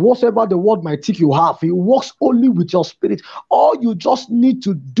work with whatever the world might think you have. He works only with your spirit. All you just need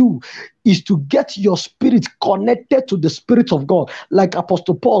to do is to get your spirit connected to the Spirit of God. Like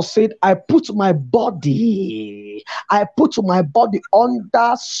Apostle Paul said, I put my body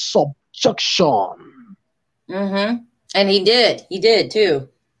under subjection. Mm-hmm. And he did. He did too.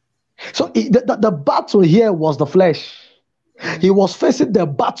 So the battle here was the flesh. He was facing the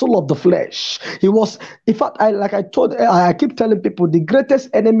battle of the flesh. He was, in fact, I keep telling people, the greatest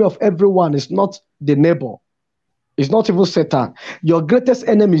enemy of everyone is not the neighbor. It's not even Satan. Your greatest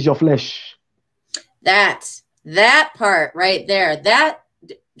enemy is your flesh. That part right there.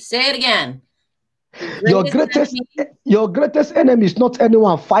 Say it again. Your greatest enemy is not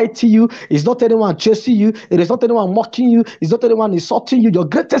anyone fighting you. It's not anyone chasing you. It is not anyone mocking you. It's not anyone insulting you. Your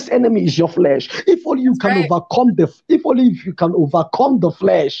greatest enemy is your flesh. If only you can overcome the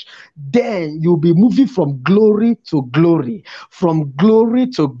flesh, then you'll be moving from glory to glory, from glory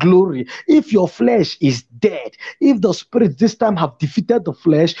to glory. If your flesh is dead, if the spirit this time have defeated the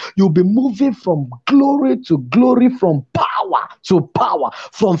flesh, you'll be moving from glory to glory, from power to power,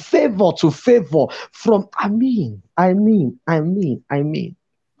 from favor to favor, from I mean.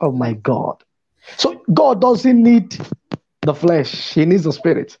 Oh my God. So God doesn't need the flesh, he needs the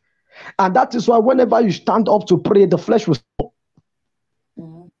spirit. And that is why whenever you stand up to pray, the flesh will stop.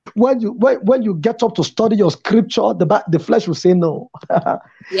 When you get up to study your scripture, the flesh will say no.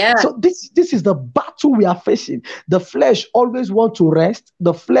 Yeah. So this is the battle we are facing. The flesh always want to rest.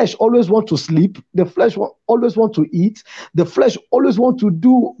 The flesh always want to sleep. The flesh always want to eat. The flesh always want to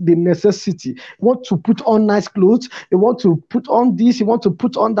do the necessity. Want to put on nice clothes. They want to put on this. He want to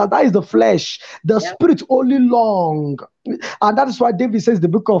put on that. That is the flesh. The spirit only long, and that is why David says the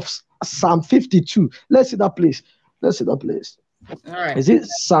book of Psalm 52. Let's see that place. All right. Is it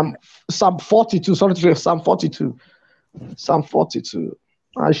Psalm 42? Sorry to say Psalm 42. Psalm 42.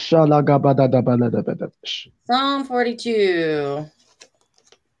 Psalm 42.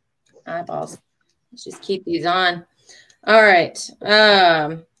 Eyeballs. Let's just keep these on. All right.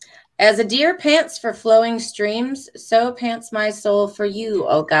 As a deer pants for flowing streams, so pants my soul for you,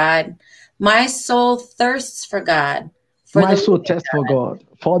 O God. My soul thirsts for God. My soul thirsts for God,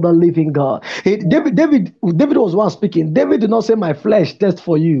 for the living God. David was one speaking. David did not say my flesh thirsts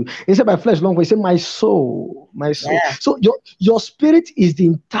for you. He said my flesh long for you. He said my soul. Yeah. So your spirit is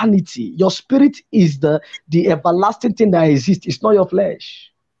the eternity. Your spirit is the everlasting thing that exists. It's not your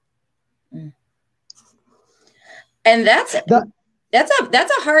flesh. And that's a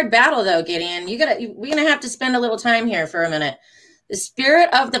hard battle though, Gideon. We're gonna have to spend a little time here for a minute. The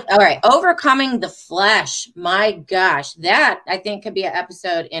spirit of all right, overcoming the flesh. My gosh, that I think could be an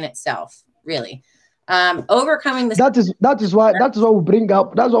episode in itself, really. Overcoming the that is why we bring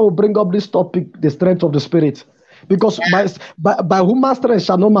up this topic, the strength of the spirit. Because by human strength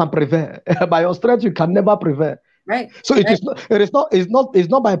shall no man prevail. By your strength you can never prevail. Right. So it's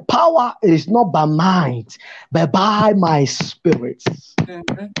not by power, it is not by might, but by my spirit.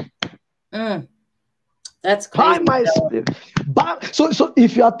 That's crazy. By my spirit. So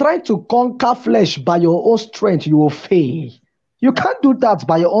if you are trying to conquer flesh by your own strength, you will fail. You can't do that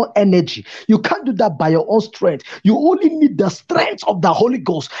by your own energy. You can't do that by your own strength. You only need the strength of the Holy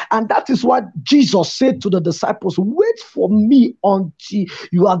Ghost. And that is what Jesus said to the disciples, wait for me until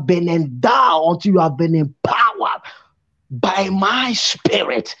you have been endowed, until you have been empowered by my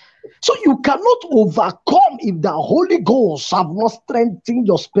spirit. So you cannot overcome if the Holy Ghost have not strengthened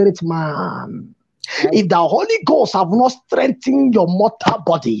your spirit, man. Right. If the Holy Ghost have not strengthened your mortal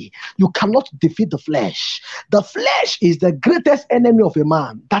body, you cannot defeat the flesh. The flesh is the greatest enemy of a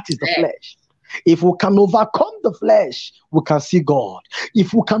man. That is the flesh. If we can overcome the flesh, we can see God.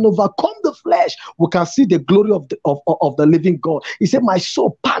 If we can overcome the flesh, we can see the glory of the living God. He said, my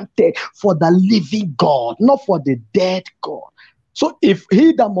soul panted for the living God, not for the dead God. So if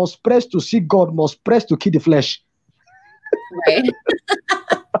he that must press to see God must press to kill the flesh. Right.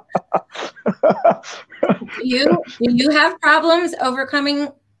 Do you have problems overcoming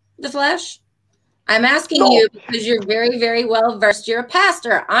the flesh? I'm asking you because you're very, very well versed. You're a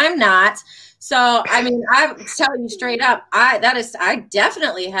pastor. I'm not. So, I mean, I'm telling you straight up, I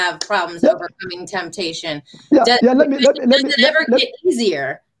definitely have problems overcoming temptation. Does it ever get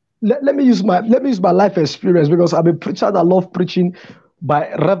easier? Let me use my life experience, because I'm a preacher that love preaching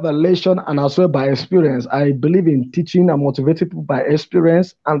by revelation and as well by experience. I believe in teaching and motivating people by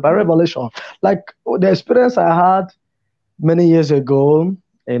experience and by revelation. Like the experience I had many years ago,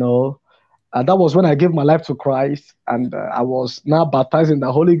 that was when I gave my life to Christ, and I was now baptized in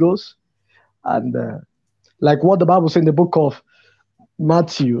the Holy Ghost. And like what the Bible says in the book of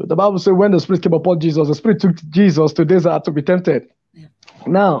Matthew, the Bible says when the Spirit came upon Jesus, the Spirit took Jesus to desert to be tempted. Yeah.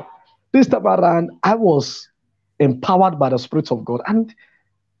 Now, this time around, I was empowered by the Spirit of God. And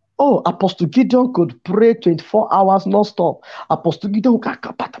Apostle Gideon could pray 24 hours non-stop. Apostle Gideon,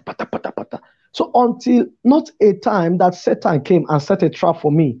 so until not a time that Satan came and set a trap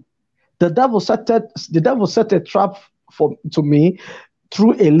for me. The devil set a trap to me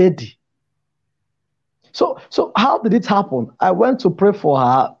through a lady. So how did it happen? I went to pray for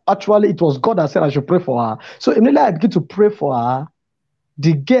her. Actually, it was God that said I should pray for her. So immediately I began to pray for her.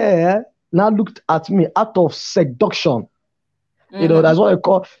 The girl now looked at me out of seduction. Mm-hmm. That's what I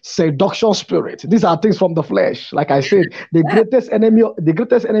call seduction spirit. These are things from the flesh. Like I said, the greatest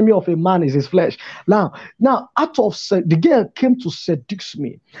enemy of a man is his flesh. Now, out of the girl came to seduce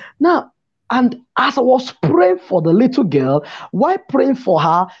me. Now, and as I was praying for the little girl, while praying for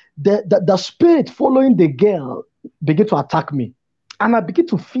her, the spirit following the girl began to attack me. And I began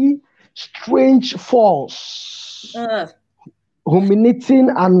to feel strange force. Ruminating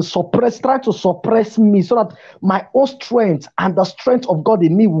and trying to suppress me so that my own strength and the strength of God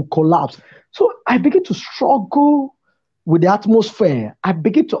in me will collapse. So I began to struggle with the atmosphere. I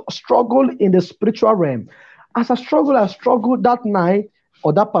began to struggle in the spiritual realm. As I struggled that night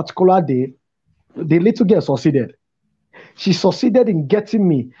or that particular day, the little girl succeeded. She succeeded in getting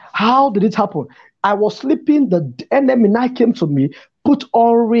me. How did it happen? I was sleeping, the enemy now came to me, put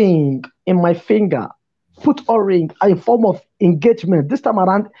a ring in my finger. Put a ring, a form of engagement. This time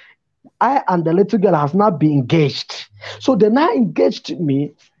around, I and the little girl has not been engaged. So they now engaged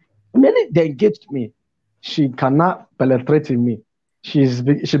me. They engaged me. She cannot penetrate in me. She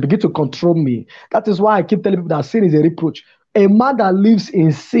began to control me. That is why I keep telling people that sin is a reproach. A man that lives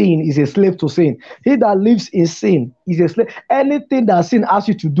in sin is a slave to sin. He that lives in sin is a slave. Anything that sin asks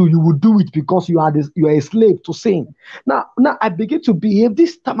you to do, you will do it because you are a slave to sin. Now I begin to behave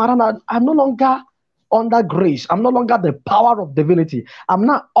this time around. I'm no longer under grace. I'm no longer the power of divinity. I'm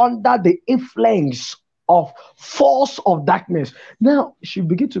not under the influence of force of darkness. Now she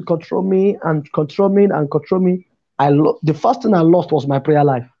began to control me and control me and control me. The first thing I lost was my prayer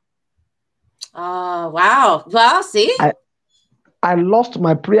life. Oh, wow. Well, see? I lost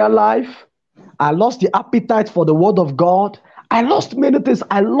my prayer life. I lost the appetite for the word of God. I lost many things.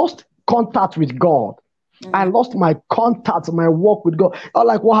 I lost contact with God. Mm-hmm. I lost my contact, my walk with God. Or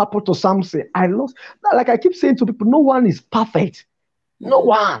like what happened to Samson. Like I keep saying to people, no one is perfect. No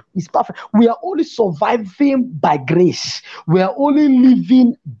one is perfect. We are only surviving by grace. We are only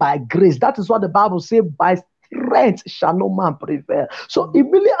living by grace. That is what the Bible says, by strength shall no man prevail. So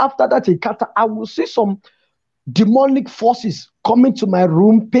immediately after that encounter, I will see some demonic forces coming to my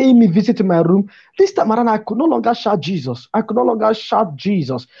room, paying me visit in my room. This time around, I could no longer shout Jesus. I'm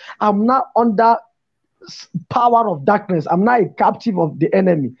not under power of darkness. I'm not a captive of the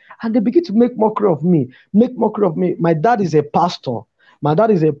enemy. And they begin to make mockery of me. My dad is a pastor. My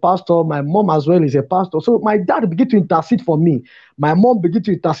mom as well is a pastor. So my dad began to intercede for me. My mom began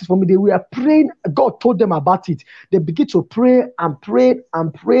to intercede for me. They were praying. God told them about it. They began to pray and prayed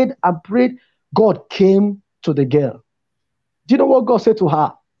and prayed and prayed. God came to the girl. Do you know what God said to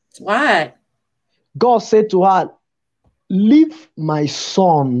her? What? God said to her, leave my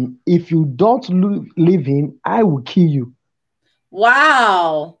son. If you don't leave him, I will kill you.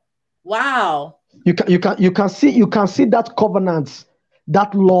 Wow. Wow. You can see that covenant,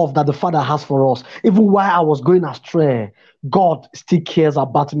 that love that the Father has for us. Even while I was going astray, God still cares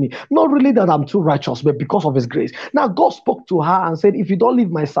about me. Not really that I'm too righteous, but because of His grace. Now God spoke to her and said, "If you don't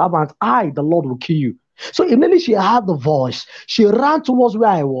leave my servant, I, the Lord, will kill you." So immediately she heard the voice. She ran towards where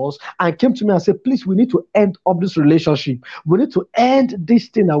I was and came to me and said, "Please, we need to end up this relationship. We need to end this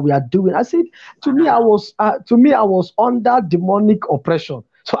thing that we are doing." I said, to me, I was under demonic oppression.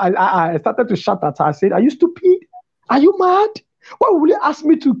 So I started to shout at her. I said, "Are you stupid? Are you mad? Why will you ask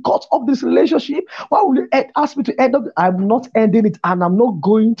me to cut off this relationship? Why will you ask me to end up? I'm not ending it, and I'm not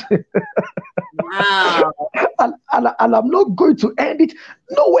going to, Wow. and I'm not going to end it.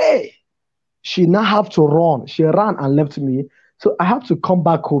 No way." She now have to run. She ran and left me. So I have to come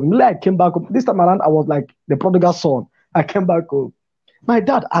back home. Immediately I came back home. This time around, I was like the prodigal son. I came back home. My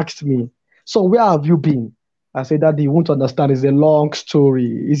dad asked me, "So where have you been?" I said, "Daddy, you won't understand. It's a long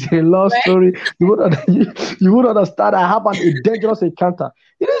story. It's a long Right? story. You won't understand. I have a dangerous encounter."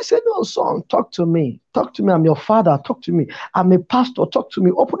 He said, "No, son, talk to me. Talk to me. I'm your father. Talk to me. I'm a pastor. Talk to me.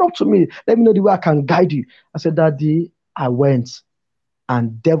 Open up to me. Let me know the way I can guide you." I said, "Daddy, I went,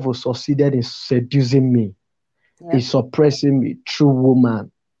 and devil succeeded in seducing me. Yep. He's suppressing me through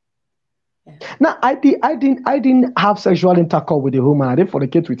woman." Yeah. Now I didn't have sexual intercourse with the woman. I didn't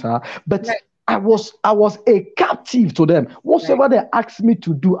fornicate with her, but Right. I was a captive to them. Right. Whatever they asked me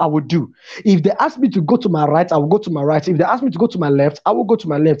to do, I would do. If they asked me to go to my right, I will go to my right. If they asked me to go to my left, I will go to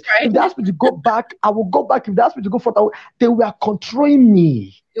my left. Right. If they asked me to go back, I will go back. If they asked me to go forward, they were controlling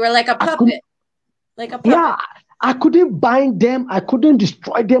me. You were like a I couldn't. puppet. Like a puppet. Yeah, I couldn't bind them. I couldn't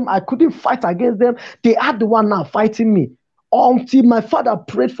destroy them. I couldn't fight against them. They are the one now fighting me. Until my father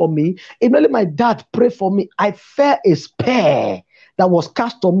prayed for me, immediately my dad prayed for me. I felt a spear that was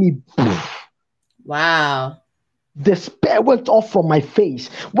cast on me. Wow. The spear went off from my face,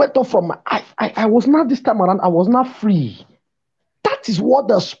 went off from my. I was not this time around. I was not free. That is what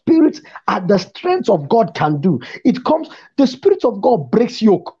the spirit and the strength of God can do. It comes. The spirit of God breaks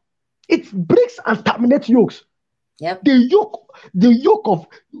yoke. It breaks and terminates yokes. Yep. The yoke of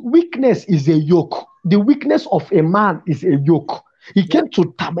weakness is a yoke. The weakness of a man is a yoke. He Yep. came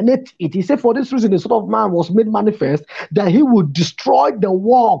to terminate it. He said, "For this reason, the Son of Man was made manifest that he would destroy the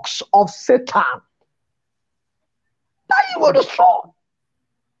works of Satan." That he will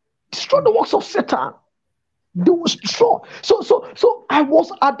destroy the works of Satan. They was destroy. So I was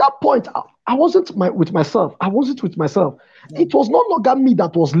at that point. I wasn't with myself. I wasn't with myself. Yeah. It was no longer me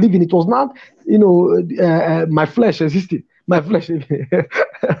that was living. It was not, my flesh existed. My flesh, and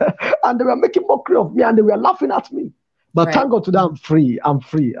they were making mockery of me, and they were laughing at me. But Right. thank God today I'm free. I'm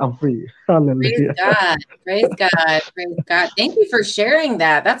free. I'm free. Praise Hallelujah. God. Praise God. Praise God. Thank you for sharing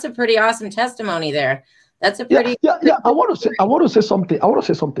that. That's a pretty awesome testimony there. That's a Yeah, yeah, pretty yeah. I good want to say. I story. want to say something. I want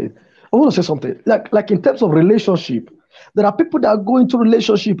to say something. I want to say something. Like in terms of relationship, there are people that go into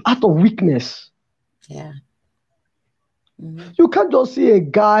relationship out of weakness. Yeah. Mhm. You can't just see a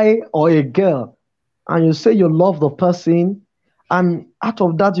guy or a girl and you say you love the person, and out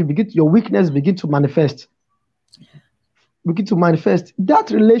of that your weakness begin to manifest. That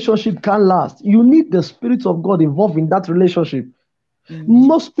relationship can't last. You need the spirit of God involved in that relationship. Mhm.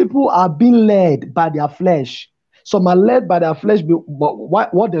 Most people are being led by their flesh. Some are led by their flesh, but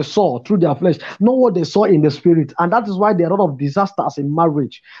what they saw through their flesh, not what they saw in the spirit. And that is why there are a lot of disasters in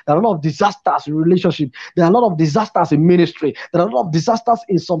marriage. There are a lot of disasters in relationship. There are a lot of disasters in ministry. There are a lot of disasters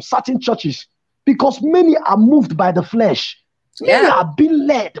in some certain churches because many are moved by the flesh. Many Yeah. are being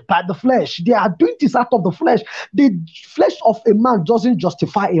led by the flesh. They are doing this out of the flesh. The flesh of a man doesn't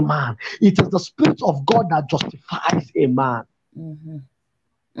justify a man. It is the spirit of God that justifies a man. Mm-hmm.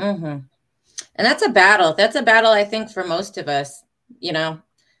 Mm-hmm. And that's a battle. That's a battle, I think, for most of us. You know,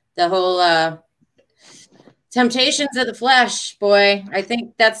 the whole temptations of the flesh, boy. I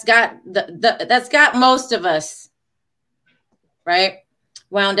think that's got that's got most of us, right?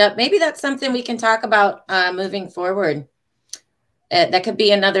 Wound up. Maybe that's something we can talk about moving forward. That could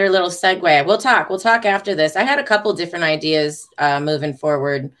be another little segue. We'll talk. We'll talk after this. I had a couple different ideas moving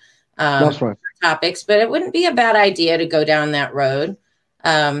forward That's right. topics, but it wouldn't be a bad idea to go down that road.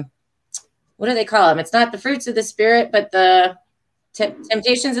 Um, what do they call them? It's not the fruits of the spirit, but the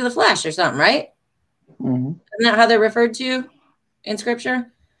temptations of the flesh or something, right? Mhm. Isn't that how they're referred to in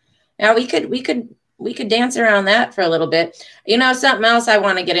scripture? Now we could dance around that for a little bit. You know, something else I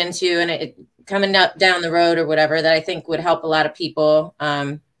want to get into, and it coming up down the road or whatever that I think would help a lot of people.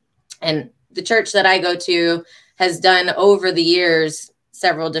 And the church that I go to has done over the years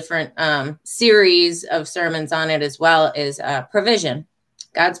several different series of sermons on it as well, is provision,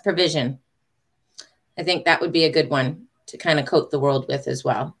 God's provision. I think that would be a good one to kind of coat the world with as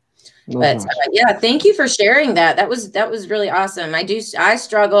well. But yeah, thank you for sharing that. That was really awesome. I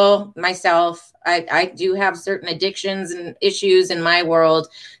struggle myself. I do have certain addictions and issues in my world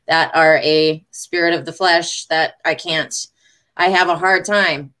that are a spirit of the flesh that I have a hard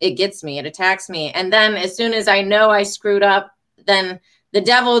time. It gets me, it attacks me. And then as soon as I know I screwed up, then the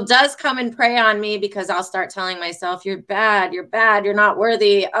devil does come and prey on me, because I'll start telling myself, you're bad, you're not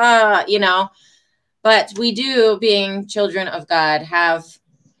worthy. But we do, being children of God, have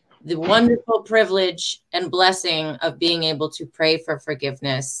the wonderful privilege and blessing of being able to pray for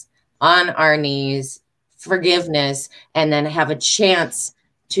forgiveness on our knees, forgiveness, and then have a chance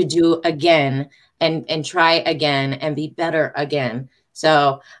to do again and try again and be better again.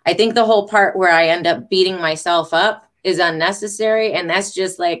 So I think the whole part where I end up beating myself up is unnecessary. And that's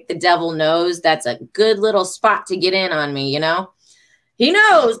just like the devil knows that's a good little spot to get in on me, He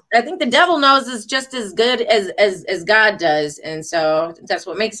knows. I think the devil knows is just as good as God does. And so that's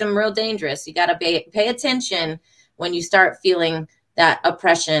what makes him real dangerous. You got to pay attention when you start feeling that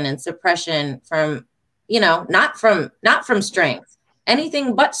oppression and suppression from, not from strength.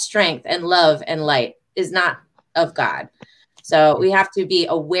 Anything but strength and love and light is not of God. So we have to be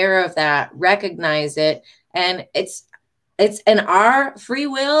aware of that, recognize it. And it's in our free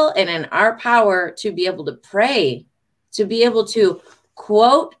will and in our power to be able to pray, to be able to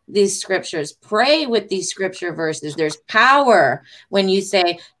quote these scriptures, pray with these scripture verses. There's power when you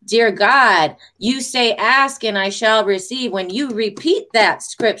say, dear God, you say, ask and I shall receive. When you repeat that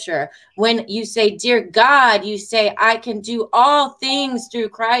scripture, when you say, dear God, you say, I can do all things through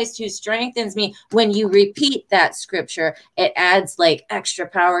Christ who strengthens me. When you repeat that scripture, it adds like extra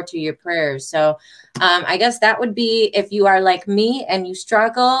power to your prayers. So I guess that would be, if you are like me and you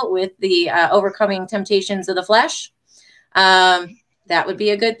struggle with the overcoming temptations of the flesh, that would be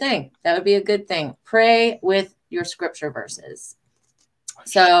a good thing. That would be a good thing. Pray with your scripture verses.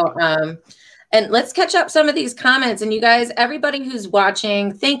 So, and let's catch up some of these comments. And you guys, everybody who's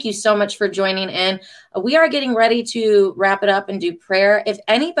watching, thank you so much for joining in. We are getting ready to wrap it up and do prayer. If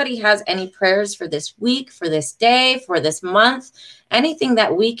anybody has any prayers for this week, for this day, for this month, anything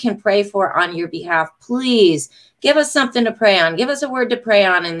that we can pray for on your behalf, please give us something to pray on. Give us a word to pray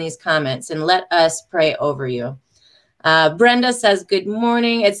on in these comments and let us pray over you. Brenda says, good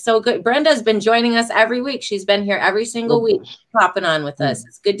morning. It's so good. Brenda's been joining us every week. She's been here every single week, popping on with us.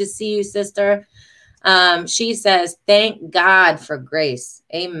 It's good to see you, sister. She says, thank God for grace.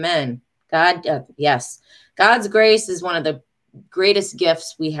 Amen. God, yes. God's grace is one of the greatest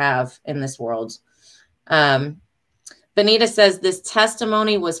gifts we have in this world. Benita says, this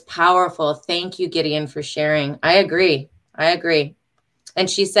testimony was powerful. Thank you, Gideon, for sharing. I agree. And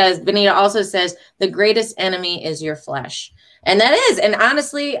she says, Benita also says, the greatest enemy is your flesh. And that is. And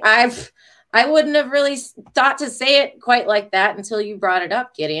honestly, I wouldn't have really thought to say it quite like that until you brought it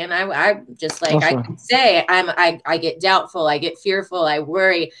up, Gideon. I just like, I can say I get doubtful. I get fearful. I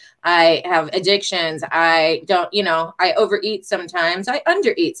worry. I have addictions. I don't, I overeat sometimes. I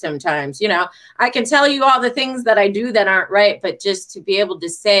undereat sometimes, I can tell you all the things that I do that aren't right, but just to be able to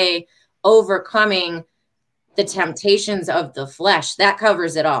say overcoming the temptations of the flesh, that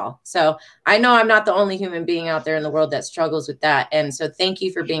covers it all. So I know I'm not the only human being out there in the world that struggles with that. And so thank you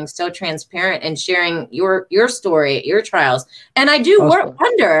for being so transparent and sharing your story, your trials. And I do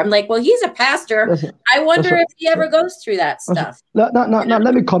wonder, I'm like, well, he's a pastor. I wonder if he ever goes through that stuff. Now,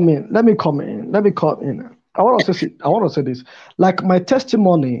 let me come in. I want to say this. Like my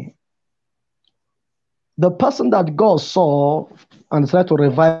testimony, the person that God saw and tried to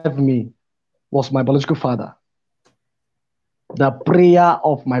revive me was my biological father. The prayer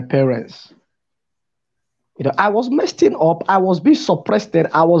of my parents. I was messing up. I was being suppressed.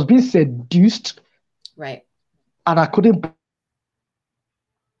 I was being seduced. Right. And I couldn't.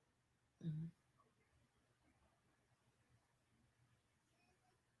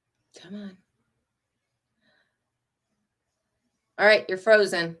 Come on. All right. You're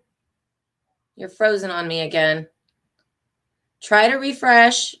frozen. You're frozen on me again. Try to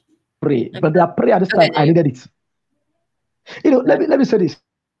refresh. Pray. But the prayer this time, I needed it. Let me say this.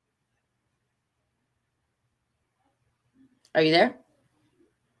 Are you there?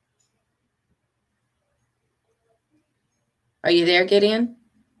 Are you there, Gideon?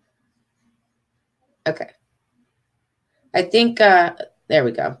 Okay. I think there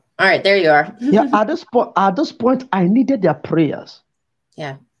we go. All right, there you are. Yeah, at this point, I needed their prayers.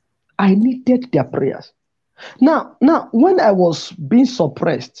 Yeah. I needed their prayers. Now, when I was being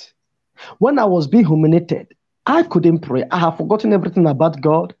suppressed, when I was being humiliated, I couldn't pray. I have forgotten everything about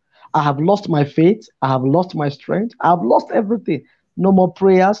God. I have lost my faith. I have lost my strength. I have lost everything. No more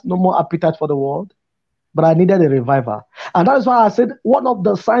prayers, no more appetite for the world. But I needed a revival. And that is why I said one of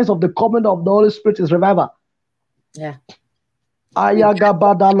the signs of the coming of the Holy Spirit is revival. Yeah.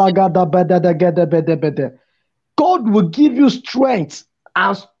 God will give you strength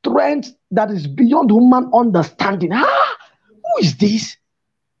and strength that is beyond human understanding. Who is this?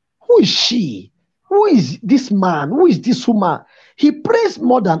 Who is she? Who is this man? Who is this woman? He prays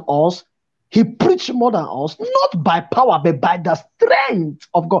more than us. He preached more than us, not by power, but by the strength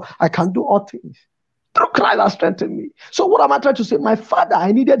of God. I can do all things through Christ that strengthened me. So what am I trying to say? My father,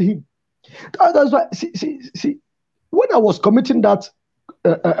 I needed him. That's why. See. When I was committing that,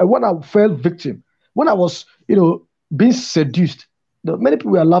 when I fell victim, when I was, being seduced, many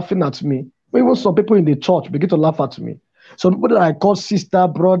people were laughing at me. Even some people in the church begin to laugh at me. Some people that I call sister,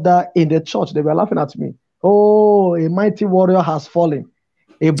 brother in the church, they were laughing at me. Oh, a mighty warrior has fallen.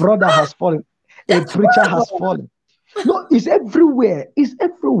 A brother has fallen. A preacher has fallen. No, it's everywhere. It's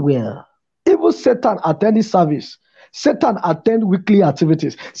everywhere. Even Satan attending service. Satan attend weekly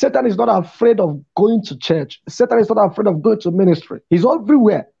activities. Satan is not afraid of going to church. Satan is not afraid of going to ministry. He's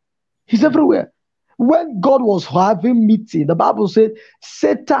everywhere. He's everywhere. When God was having meeting, the Bible said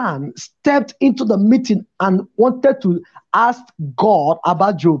Satan stepped into the meeting and wanted to ask God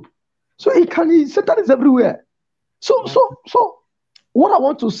about Job. So Satan is everywhere. So what I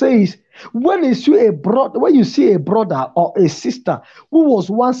want to say is, when you see a brother or a sister who was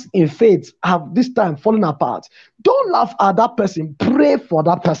once in faith have this time fallen apart, don't laugh at that person. Pray for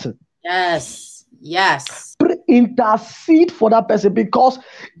that person. Yes. Intercede for that person, because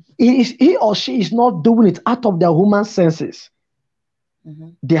he or she is not doing it out of their human senses. Mm-hmm.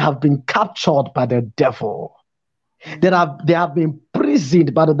 They have been captured by the devil. Mm-hmm. They have been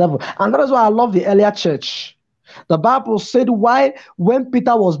imprisoned by the devil. And that is why I love the earlier church. The Bible said, when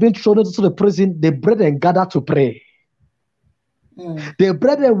Peter was being thrown into the prison, the brethren gathered to pray. The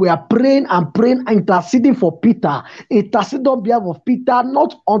brethren were praying, interceding for Peter, interceding on behalf of Peter,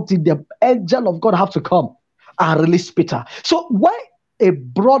 not until the angel of God have to come and release Peter. So when a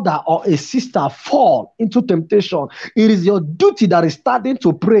brother or a sister fall into temptation, it is your duty that is standing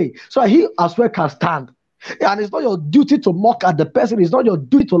to pray, so he as well can stand. And it's not your duty to mock at the person. It's not your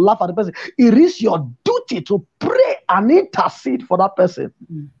duty to laugh at the person. It is your duty to pray and intercede for that person.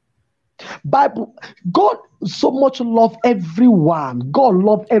 Bible, God so much love everyone. God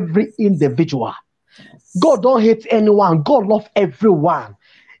love every individual. God don't hate anyone. God love everyone.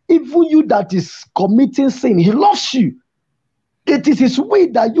 Even you that is committing sin, he loves you. It is his way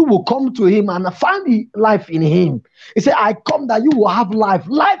that you will come to him and find life in him. He said, I come that you will have life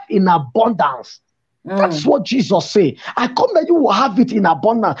in abundance. That's what Jesus said. I come that you will have it in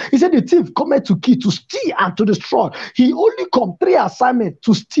abundance. He said, the thief cometh to kill, to steal, and to destroy. He only come 3 assignments: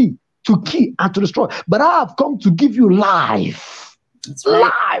 to steal, to kill, and to destroy. But I have come to give you life. That's right.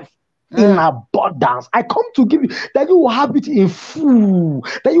 Life in abundance. I come to give you that you will have it in full,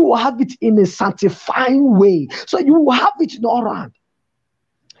 that you will have it in a sanctifying way. So you will have it in all round.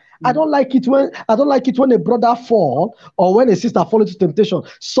 I don't like it when a brother fall, or when a sister fall into temptation.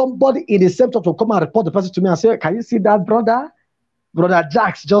 Somebody in the same church will come and report the person to me and say, can you see that brother? Brother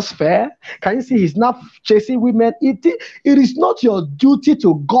Jack's just fair. Can you see he's not chasing women? It is not your duty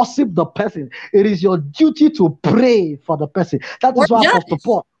to gossip the person. It is your duty to pray for the person. That is why Apostle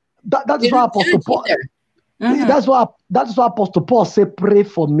Paul. That is why Apostle Paul. That's why Apostle Paul said, pray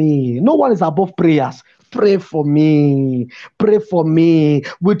for me. No one is above prayers. Pray for me. Pray for me.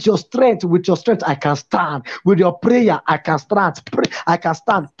 With your strength, I can stand. With your prayer, I can stand. I can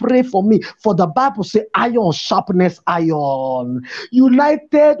stand. Pray for me. For the Bible says, iron sharpness iron.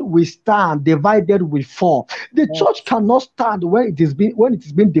 United we stand, divided we fall. The church cannot stand when it is being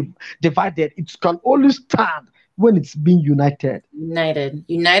divided. It can only stand when it's being united. United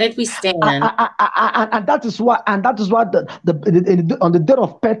we stand. And that is why on the day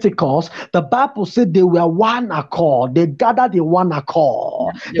of Pentecost, the Bible said they were one accord. They gathered in one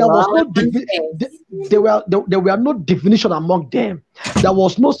accord. There were no division among them. There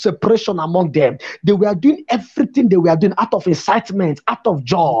was no separation among them. They were doing everything they were doing out of excitement, out of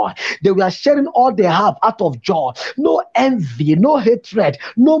joy. They were sharing all they have out of joy. No envy, no hatred,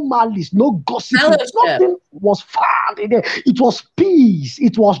 no malice, no gossip. Nothing was found in there. It was peace.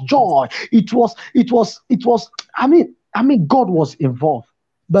 It was joy. It was. I mean, God was involved.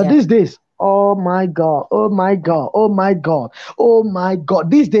 But these days, oh my God.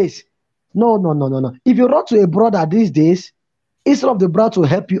 These days, no. If you run to a brother these days, instead of the brother to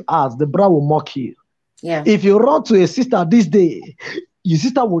help you out, the brother will mock you. Yeah. If you run to a sister this day, your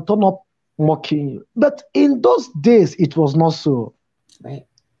sister will turn up mocking you. But in those days, it was not so. Right.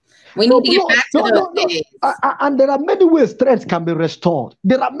 We No, need to get back to those no. days. And there are many ways strength can be restored.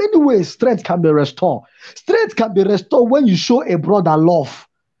 There are many ways strength can be restored. Strength can be restored when you show a brother love,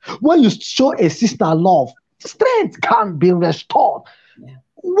 when you show a sister love. Strength can be restored. Yeah.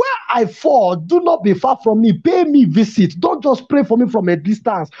 Where I fall, do not be far from me. Pay me visit. Don't just pray for me from a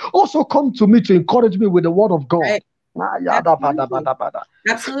distance. Also come to me to encourage me with the word of God. Right. Absolutely. Don't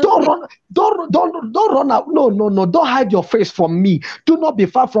Absolutely. run, don't run out. No. Don't hide your face from me. Do not be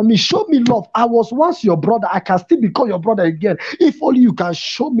far from me. Show me love. I was once your brother. I can still become your brother again. If only you can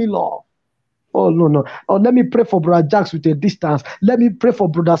show me love. Oh, no. Oh, let me pray for Brother Jax with a distance. Let me pray for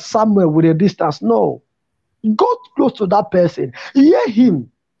Brother Samuel with a distance. No. Go close to that person. Hear him.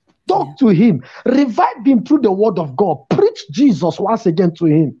 Talk to him. Revive him through the word of God. Preach Jesus once again to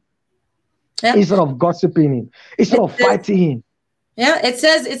him. Yeah. Instead of gossiping him. Instead of fighting him. Yeah, it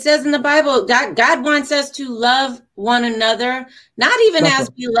says in the Bible, God wants us to love one another, not even That's as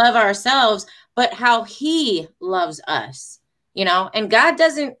right. we love ourselves, but how he loves us. And God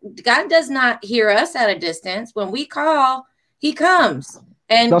does not hear us at a distance. When we call, he comes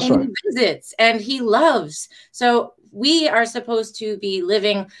and That's right. he visits and he loves. So we are supposed to be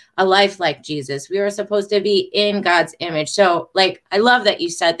living a life like Jesus. We are supposed to be in God's image. So, like, I love that you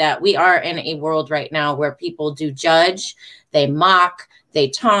said that. We are in a world right now where people do judge, they mock, they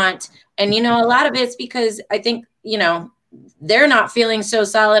taunt. And, a lot of it's because I think, they're not feeling so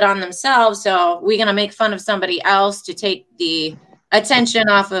solid on themselves. So we're going to make fun of somebody else to take the attention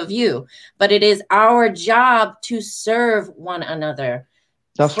off of you. But it is our job to serve one another.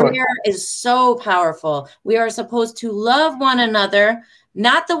 That's Prayer right. is so powerful. We are supposed to love one another,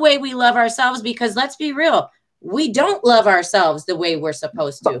 not the way we love ourselves, because let's be real, we don't love ourselves the way we're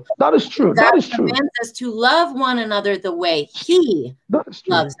supposed to. That is true. God That is true. commands us to love one another the way he That is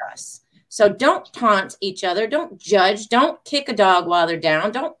true. loves us. So don't taunt each other. Don't judge. Don't kick a dog while they're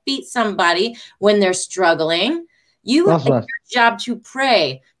down. Don't beat somebody when they're struggling. That's It's right. your job to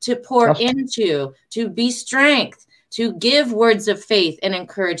pray, to pour into, to be strength, to give words of faith and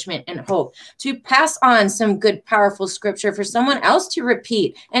encouragement and hope, to pass on some good, powerful scripture for someone else to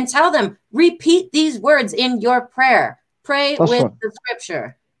repeat and tell them, repeat these words in your prayer. Pray That's with right. the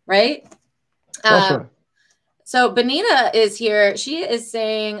scripture, right? That's right. So Benita is here. She is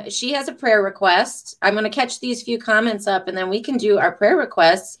saying she has a prayer request. I'm going to catch these few comments up and then we can do our prayer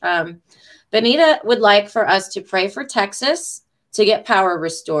requests. Benita would like for us to pray for Texas to get power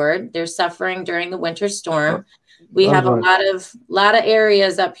restored. They're suffering during the winter storm. We have a lot of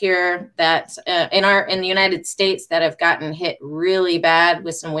areas up here that in the United States that have gotten hit really bad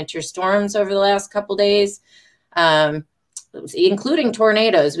with some winter storms over the last couple days. Including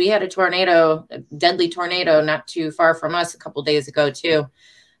tornadoes. We had a deadly tornado not too far from us a couple days ago too.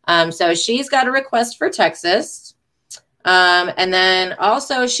 So she's got a request for Texas. And then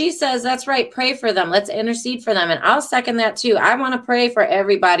also she says, that's right, pray for them. Let's intercede for them. And I'll second that too. I want to pray for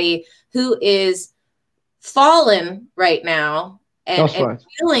everybody who is fallen right now and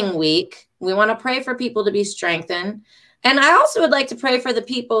feeling weak. We want to pray for people to be strengthened. And I also would like to pray for the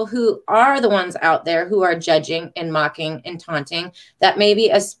people who are the ones out there who are judging and mocking and taunting, that maybe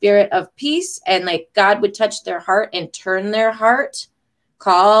a spirit of peace and like God would touch their heart and turn their heart,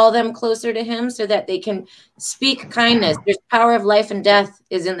 call them closer to him so that they can speak kindness. There's power of life and death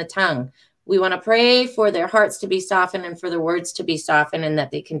is in the tongue. We want to pray for their hearts to be softened and for the words to be softened and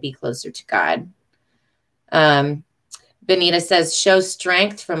that they can be closer to God. Benita says, show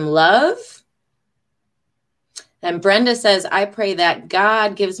strength from love. And Brenda says, I pray that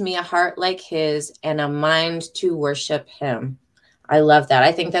God gives me a heart like his and a mind to worship him. I love that.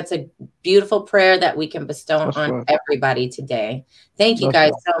 I think that's a beautiful prayer that we can bestow on everybody today. Thank you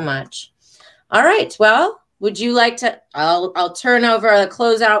guys so much. All right. Well, would you like to, I'll turn over a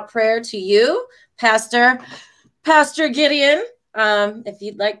closeout prayer to you, Pastor Gideon. If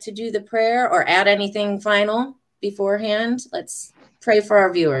you'd like to do the prayer or add anything final beforehand, let's pray for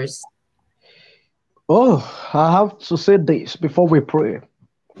our viewers. Oh, I have to say this before we pray.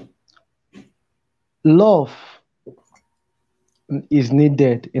 Love is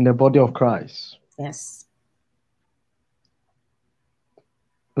needed in the body of Christ. Yes.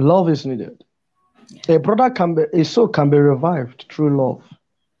 Love is needed. Yeah. A soul can be revived through love.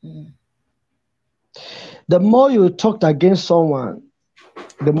 Mm. The more you talk against someone,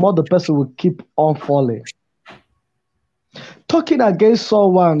 the more the person will keep on falling. Talking against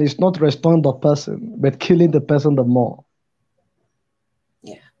someone is not restoring the person, but killing the person the more.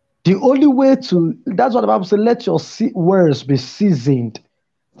 Yeah. The only way that's what the Bible says, let your words be seasoned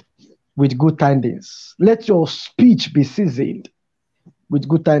with good tidings. Let your speech be seasoned with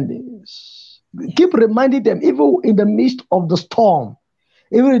good tidings. Yeah. Keep reminding them, even in the midst of the storm,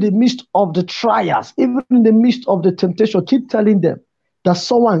 even in the midst of the trials, even in the midst of the temptation, keep telling them that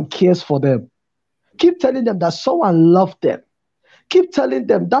someone cares for them. Keep telling them that someone loves them. Keep telling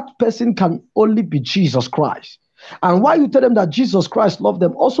them that person can only be Jesus Christ. And while you tell them that Jesus Christ loved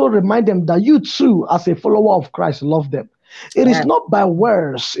them, also remind them that you too, as a follower of Christ, love them. It is Yeah. not by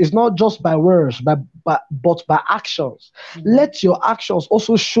words, it's not just by words, but by actions. Mhm. Let your actions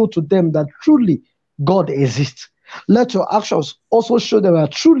also show to them that truly God exists. Let your actions also show them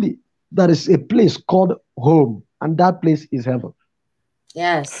that truly there is a place called home, and that place is heaven.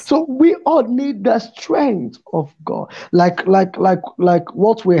 Yes. So we all need the strength of God. Like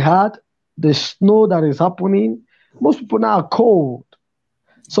what we had, the snow that is happening. Most people now are cold.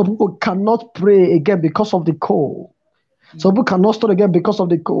 Some Mhm. people cannot pray again because of the cold. Some people cannot study again because of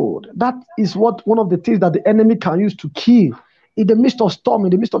the cold. That is what one of the things that the enemy can use to kill in the midst of storm,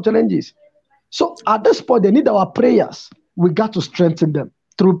 in the midst of challenges. So at this point, they need our prayers. We got to strengthen them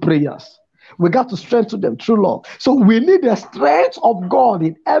through prayers. We got to strengthen them through love. So we need the strength of God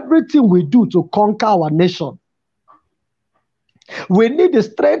in everything we do to conquer our nation. We need the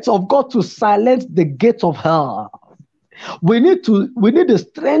strength of God to silence the gates of hell. We need the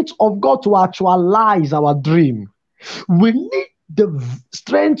strength of God to actualize our dream. We need the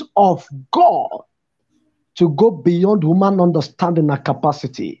strength of God to go beyond human understanding and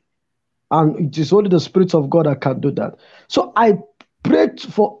capacity. And it is only the Spirit of God that can do that. So I pray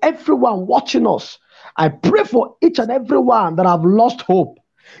for everyone watching us. I pray for each and every one that have lost hope.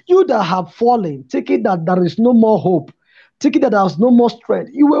 You that have fallen, thinking that there is no more hope, thinking that there's no more strength.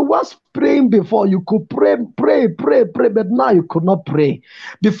 You were once praying before. You could pray, but now you could not pray.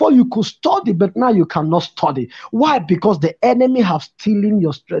 Before you could study, but now you cannot study. Why? Because the enemy have stolen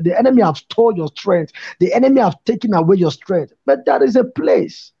your strength. The enemy have stolen your strength. The enemy have taken away your strength. But there is a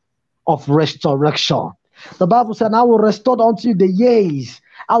place of restoration. The Bible said, I will restore unto you the years.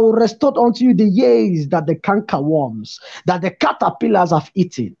 I will restore unto you the years that the canker worms, that the caterpillars have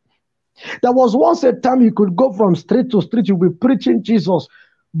eaten. There was once a time you could go from street to street, you'll be preaching Jesus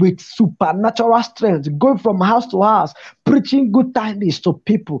with supernatural strength, going from house to house, preaching good tidings to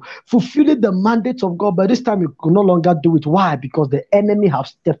people, fulfilling the mandate of God. But this time you could no longer do it. Why? Because the enemy have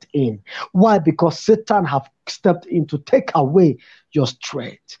stepped in. Why? Because Satan have stepped in to take away your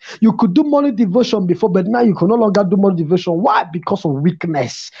strength. You could do morning devotion before, but now you can no longer do morning devotion. Why? Because of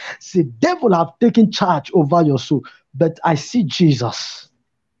weakness. The devil have taken charge over your soul. But I see Jesus.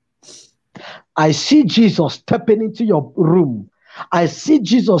 I see Jesus stepping into your room. I see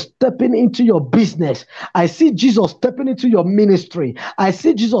Jesus stepping into your business. I see Jesus stepping into your ministry. I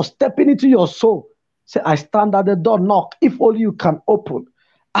see Jesus stepping into your soul. Say, I stand at the door, knock. If only you can open.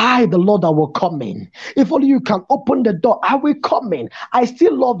 I, the Lord, I will come in. If only you can open the door, I will come in. I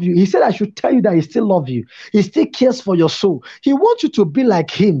still love you. He said, I should tell you that he still loves you. He still cares for your soul. He wants you to be like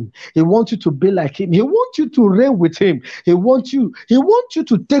him. He wants you to be like him. He wants you to reign with him. He wants you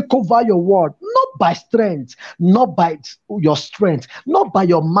to take over your world, not by strength, not by your strength, not by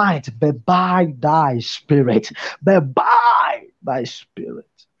your might, but by thy spirit. But by thy spirit.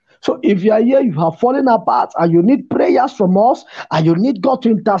 So if you are here, you have fallen apart, and you need prayers from us, and you need God to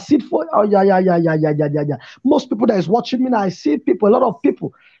intercede for you. Oh, yeah. Most people that is watching me now, I see people, a lot of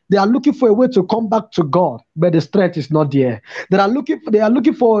people, they are looking for a way to come back to God, but the strength is not there. They are looking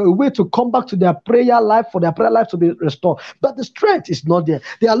for a way to come back to their prayer life, for their prayer life to be restored, but the strength is not there.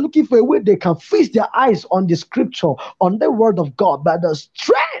 They are looking for a way they can fix their eyes on the scripture, on the word of God, but the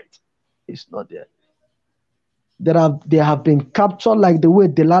strength is not there. They have been captured like the way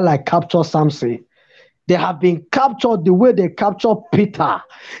Delilah captured Samson. They have been captured the way they captured Peter.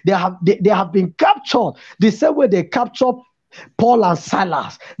 They have been captured the same way they captured Paul and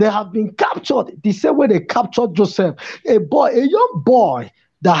Silas. They have been captured the same way they captured Joseph. A young boy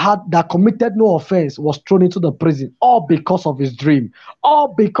that committed no offense was thrown into the prison, all because of his dream,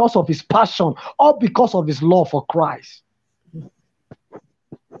 all because of his passion, all because of his love for Christ.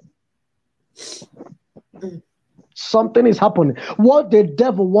 Something is happening. What the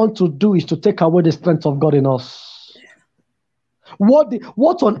devil wants to do is to take away the strength of God in us. What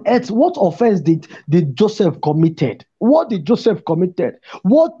on earth, what offense did Joseph committed? What did Joseph committed?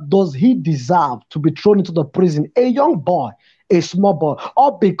 What does he deserve to be thrown into the prison? A young boy, a small boy,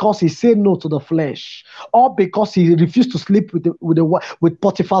 all because he said no to the flesh, all because he refused to sleep with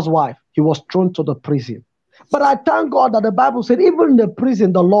Potiphar's wife, he was thrown to the prison. But I thank God that the Bible said, even in the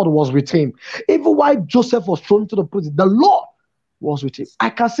prison, the Lord was with him. Even while Joseph was thrown to the prison, the Lord was with him.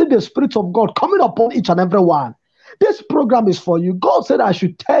 I can see the Spirit of God coming upon each and every one. This program is for you. God said, I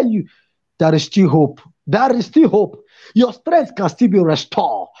should tell you there is still hope. There is still hope. Your strength can still be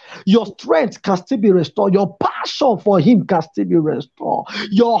restored. Your strength can still be restored. Your passion for him can still be restored.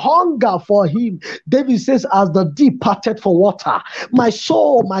 Your hunger for him. David says, as the deep parted for water, my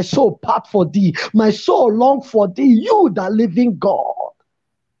soul part for thee. My soul long for thee, you the living God.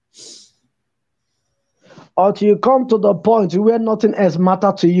 Until you come to the point where nothing else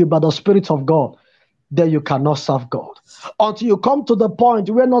matters to you but the Spirit of God, then you cannot serve God. Until you come to the point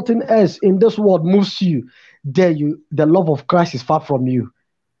where nothing else in this world moves you, then the love of Christ is far from you.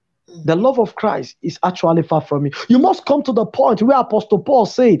 The love of Christ is actually far from you. You must come to the point where Apostle Paul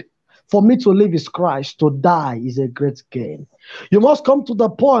said, for me to live is Christ, to die is a great gain. You must come to the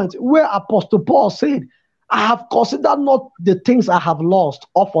point where Apostle Paul said, I have considered not the things I have lost,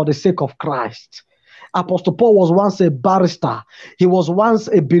 all for the sake of Christ. Apostle Paul was once a barrister. He was once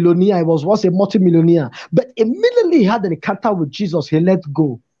a billionaire. He was once a multimillionaire. But immediately he had an encounter with Jesus. He let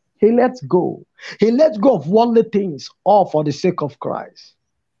go. He let go. He let go of worldly things, all for the sake of Christ.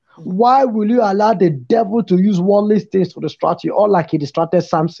 Why will you allow the devil to use worldly things to distract you? All like he distracted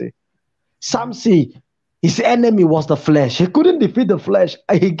Samson. Samson, his enemy was the flesh. He couldn't defeat the flesh.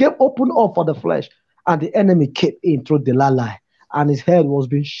 He gave open up for the flesh. And the enemy came in through Delilah. And his head was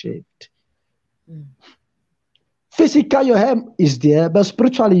being shaved. Physically, your hair is there, but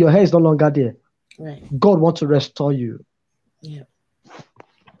spiritually, your hair is no longer there. Right. God wants to restore you. Yeah.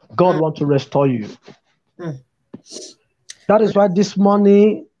 God wants to restore you. That is why this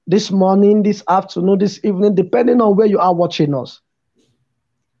morning, this afternoon, this evening, depending on where you are watching us,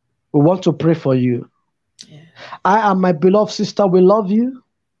 we want to pray for you. Yeah. I and my beloved sister, we love you.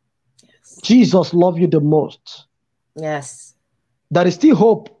 Yes. Jesus loves you the most. Yes. There is still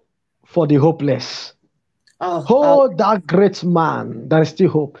hope for the hopeless. That great man, there is still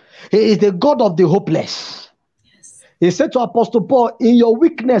hope. He is the God of the hopeless. Yes. He said to Apostle Paul, in your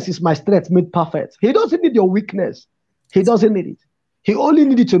weakness is my strength made perfect. He doesn't need your weakness. He doesn't need it. He only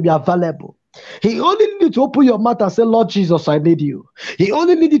needed to be available. He only needed to open your mouth and say, Lord Jesus, I need you. He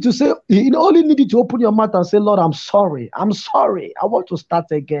only needed to open your mouth and say, Lord, I'm sorry. I'm sorry. I want to start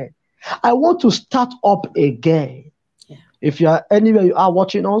again. I want to start up again. Yeah. If you are anywhere you are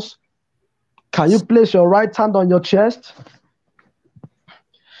watching us, can you place your right hand on your chest?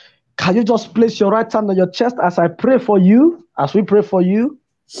 Can you just place your right hand on your chest as I pray for you, as we pray for you?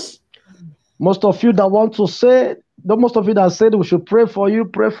 Most of you that want to say, most of you that said we should pray for you,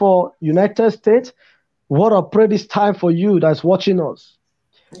 pray for United States. What I pray this time for you that's watching us.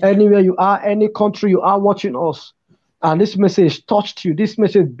 Anywhere you are, any country you are watching us, and this message touched you, this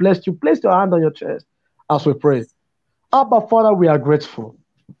message blessed you, place your hand on your chest as we pray. Abba, Father, we are grateful.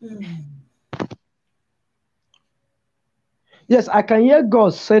 Yes, I can hear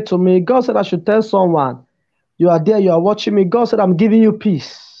God say to me, God said I should tell someone, you are there, you are watching me. God said, I'm giving you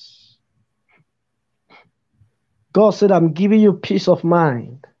peace. God said, I'm giving you peace of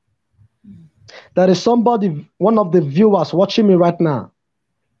mind. There is somebody, one of the viewers watching me right now.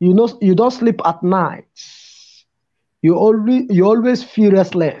 You know, you don't sleep at night. You always feel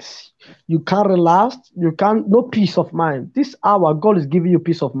restless. You can't relax. No peace of mind. This hour, God is giving you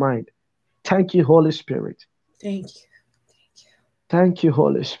peace of mind. Thank you, Holy Spirit. Thank you. Thank you,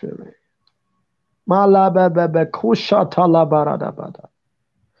 Holy Spirit. Thank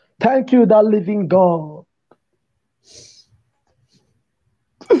you, the living God.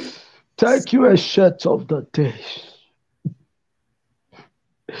 Thank you, Ancient of the days.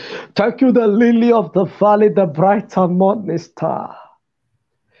 Thank you, the lily of the valley, the bright and morning star.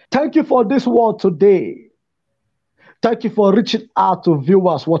 Thank you for this word today. Thank you for reaching out to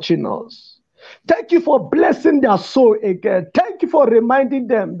viewers watching us. Thank you for blessing their soul again. Thank you for reminding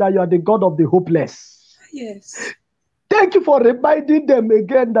them that you are the God of the hopeless. Yes. Thank you for reminding them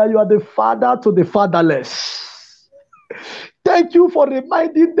again that you are the father to the fatherless. Thank you for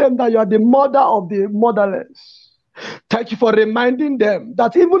reminding them that you are the mother of the motherless. Thank you for reminding them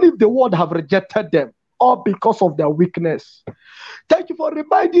that even if the world have rejected them, all because of their weakness. Thank you for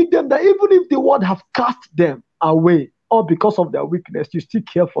reminding them that even if the world have cast them away, all because of their weakness, you still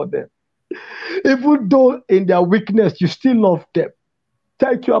care for them. Even though in their weakness, you still love them.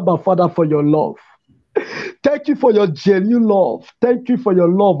 Thank you, Abba Father, for your love. Thank you for your genuine love. Thank you for your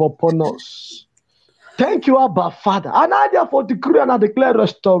love upon us. Thank you, Abba Father. And I therefore decree and I declare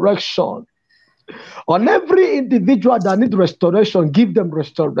restoration. On every individual that needs restoration, give them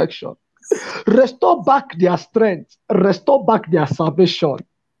restoration. Restore back their strength. Restore back their salvation.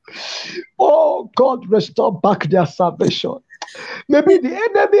 Oh God, restore back their salvation. Maybe the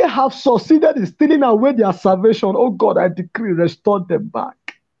enemy have succeeded in stealing away their salvation. Oh God, I decree, restore them back.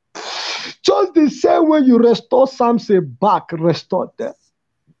 Just the same way you restore Samson back, restore them.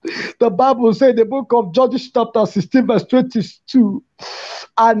 The Bible said, the book of Judges, chapter 16, verse 22,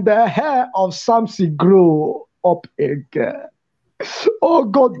 and the hair of Samson grew up again. Oh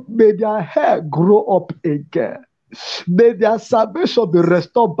God, may their hair grow up again. May their salvation be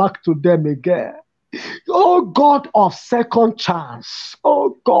restored back to them again. Oh God of second chance.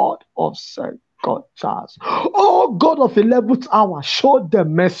 Oh God of second chance. Oh God of 11th hour, show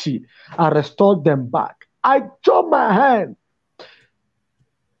them mercy and restore them back. I join my hand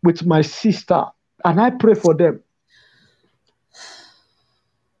with my sister and I pray for them.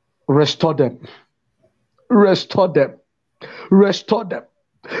 Restore them. Restore them. Restore them.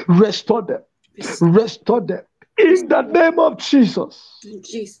 Restore them. Restore them. In the name of Jesus. In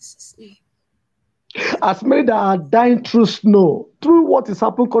Jesus' name. As many that are dying through snow, through what is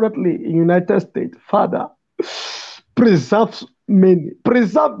happening currently in United States, Father, preserve many,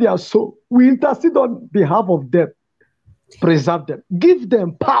 preserve their soul. We intercede on behalf of them. Preserve them. Give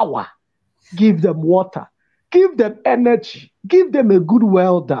them power. Give them water. Give them energy. Give them a good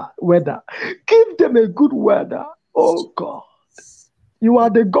weather. Give them a good weather. Oh God. You are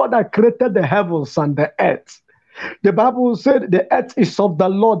the God that created the heavens and the earth. The Bible said the earth is of the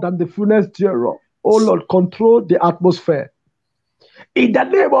Lord and the fullness thereof. Oh Lord, control the atmosphere. In the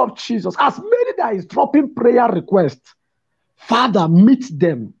name of Jesus, as many that is dropping prayer requests, Father, meet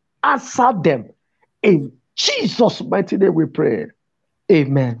them, answer them. In Jesus' mighty name we pray.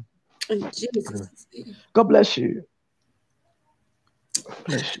 Amen. In Jesus' name. God bless you.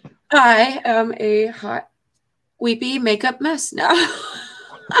 Bless you. I am a hot, weepy makeup mess now.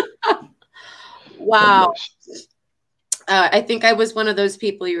 Wow. I think I was one of those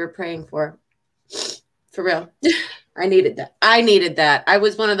people you were praying for. For real. I needed that. I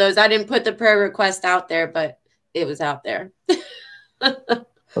was one of those. I didn't put the prayer request out there, but it was out there.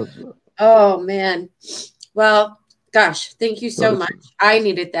 Oh, man. Well, gosh, thank you so much. I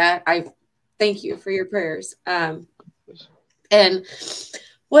needed that. I thank you for your prayers. And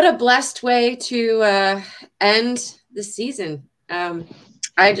what a blessed way to end the season.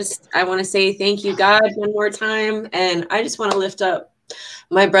 I want to say thank you, God, one more time. And I just want to lift up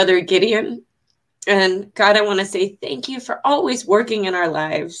my brother, Gideon. And God, I want to say thank you for always working in our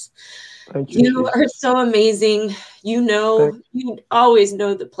lives. You are so amazing. You always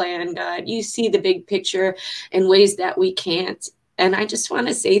know the plan, God. You see the big picture in ways that we can't. And I just want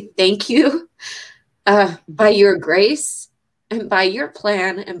to say thank you by your grace and by your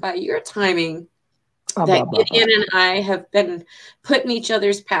plan and by your timing that Gideon and I have been put in each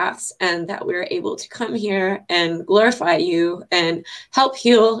other's paths, and that we're able to come here and glorify you and help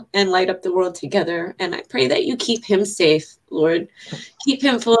heal and light up the world together. And I pray that you keep him safe, Lord. Keep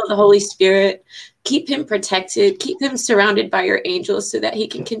him full of the Holy Spirit. Keep him protected. Keep him surrounded by your angels so that he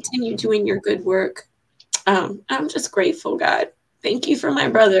can continue doing your good work. I'm just grateful, God. Thank you for my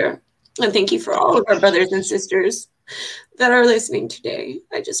brother. And thank you for all of our brothers and sisters that are listening today.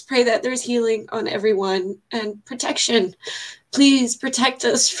 I just pray that there's healing on everyone and protection. Please protect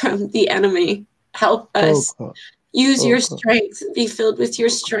us from the enemy. Help us use your strength, be filled with your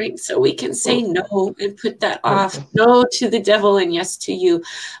strength so we can say no and put that off. No to the devil and yes to you.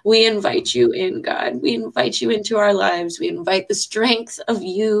 We invite you in, God. We invite you into our lives. We invite the strength of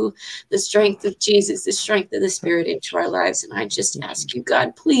you, the strength of Jesus, the strength of the Spirit into our lives. And I just ask you,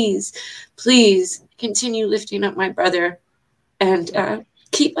 God, please, please continue lifting up my brother and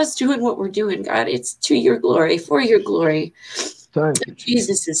keep us doing what we're doing, God. It's to your glory, for your glory. In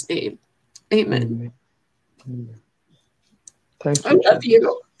Jesus' name. Amen. Thank you. I love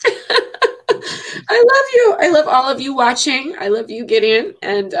you. I love you. I love all of you watching. I love you, Gideon.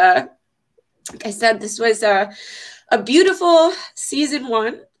 And like I said, this was a beautiful season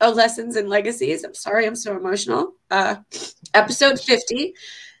 1 of Lessons and Legacies. I'm sorry, I'm so emotional. Episode 50.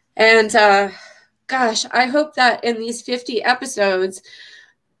 And gosh, I hope that in these 50 episodes,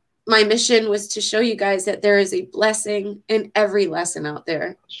 my mission was to show you guys that there is a blessing in every lesson out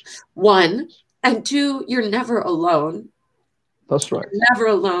there. 1, and 2, you're never alone. That's right. You're never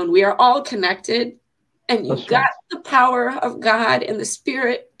alone. We are all connected, and you've got the power of God and the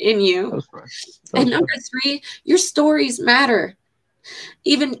Spirit in you. That's right. And number 3, your stories matter.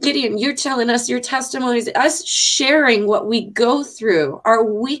 Even Gideon, you're telling us your testimonies, us sharing what we go through, our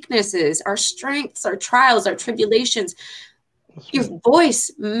weaknesses, our strengths, our trials, our tribulations. Your voice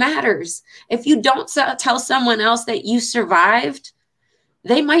matters. If you don't tell someone else that you survived,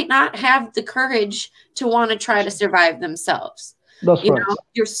 they might not have the courage to want to try to survive themselves. That's right.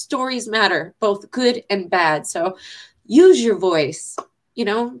 Your stories matter, both good and bad. So use your voice.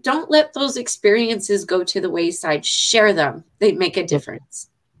 Don't let those experiences go to the wayside. Share them. They make a difference.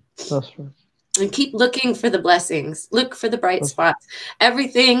 That's right. And keep looking for the blessings. Look for the bright That's spots.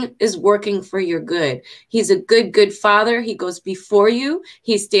 Everything is working for your good. He's a good, good father. He goes before you.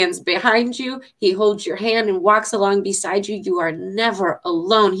 He stands behind you. He holds your hand and walks along beside you. You are never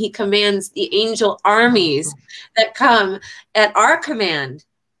alone. He commands the angel armies that come at our command.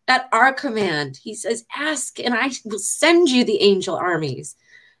 At our command. He says, ask and I will send you the angel armies.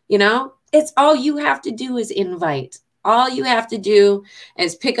 You know, it's all you have to do is invite. All you have to do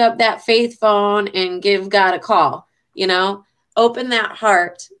is pick up that faith phone and give God a call. You know, open that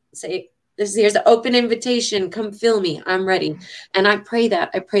heart. Say, here's an open invitation. Come fill me. I'm ready. And I pray that.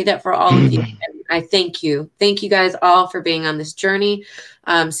 I pray that for all of you. And I thank you. Thank you guys all for being on this journey.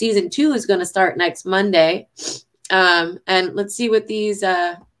 Season 2 is going to start next Monday. And let's see what these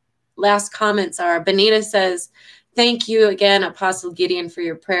last comments are. Benita says, thank you again, Apostle Gideon, for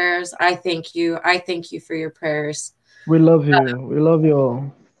your prayers. I thank you. I thank you for your prayers. we love you. We love you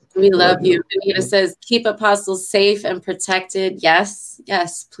all. We love Love you. you. Benita says, keep apostles safe and protected. Yes,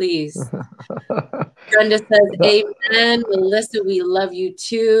 yes, please. Brenda says, amen. Melissa, we love you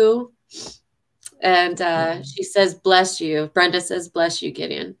too. And she says, bless you. Brenda says, bless you,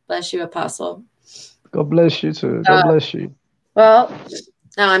 Gideon. Bless you, Apostle. God bless you too. God Uh, bless you. well,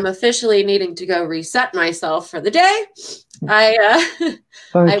 now I'm officially needing to go reset myself for the day. I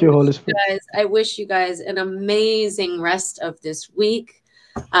Thank you, Holy Spirit. I wish you guys an amazing rest of this week.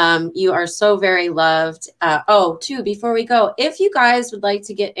 You are so very loved. Too, before we go, if you guys would like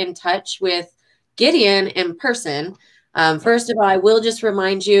to get in touch with Gideon in person, first of all, I will just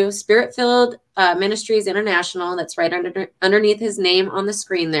remind you, Spirit-Filled Ministries International, that's right underneath his name on the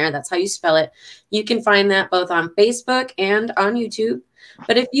screen there. That's how you spell it. You can find that both on Facebook and on YouTube.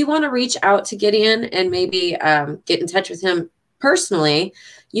 But if you want to reach out to Gideon and maybe get in touch with him personally,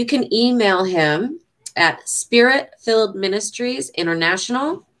 you can email him at Spirit-Filled Ministries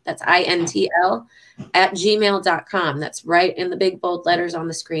International, that's INTL, at gmail.com. That's right in the big bold letters on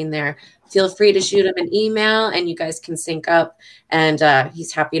the screen there. Feel free to shoot him an email and you guys can sync up. And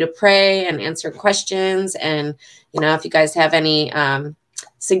he's happy to pray and answer questions. And, you know, if you guys have any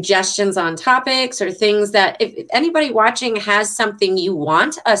suggestions on topics or things that if anybody watching has something you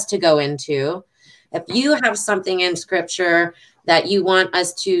want us to go into, if you have something in scripture that you want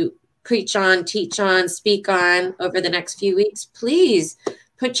us to preach on, teach on, speak on over the next few weeks, please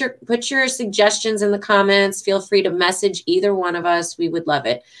put your suggestions in the comments. Feel free to message either one of us. We would love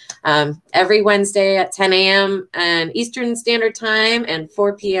it. Every Wednesday at 10 a.m. and Eastern Standard Time and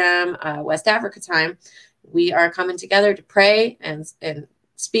 4 p.m. West Africa time, we are coming together to pray and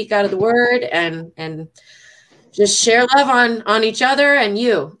speak out of the word and just share love on each other and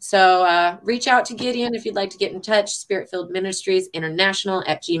you. So reach out to Gideon if you'd like to get in touch, Spirit-Filled Ministries International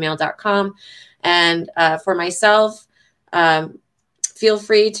at gmail.com. And for myself, feel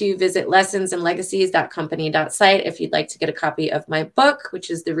free to visit lessonsandlegacies.company.site if you'd like to get a copy of my book,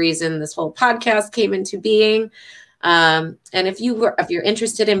 which is the reason this whole podcast came into being. And if you're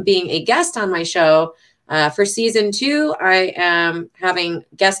interested in being a guest on my show, for season 2, I am having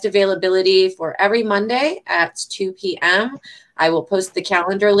guest availability for every Monday at 2 p.m. I will post the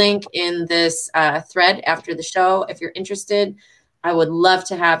calendar link in this thread after the show. If you're interested, I would love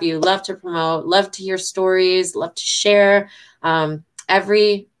to have you, love to promote, love to hear stories, love to share.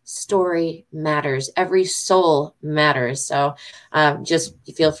 Every story matters. Every soul matters. So just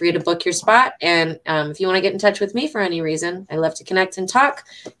feel free to book your spot. And if you want to get in touch with me for any reason, I love to connect and talk.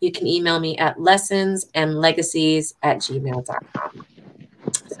 You can email me at lessonsandlegacies@gmail.com.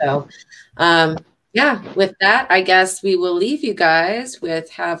 So with that, I guess we will leave you guys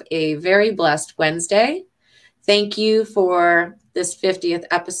with have a very blessed Wednesday. Thank you for this 50th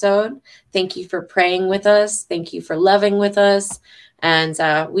episode. Thank you for praying with us. Thank you for loving with us. And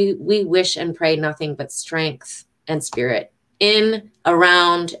we wish and pray nothing but strength and spirit in,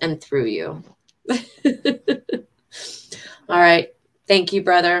 around, and through you. All right. Thank you,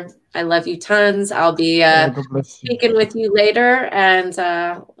 brother. I love you tons. I'll be speaking with you later, and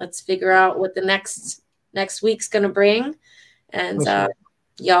let's figure out what the next week's going to bring. And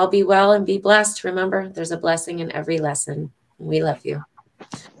y'all be well and be blessed. Remember, there's a blessing in every lesson. We love you.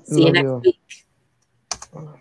 See you next week.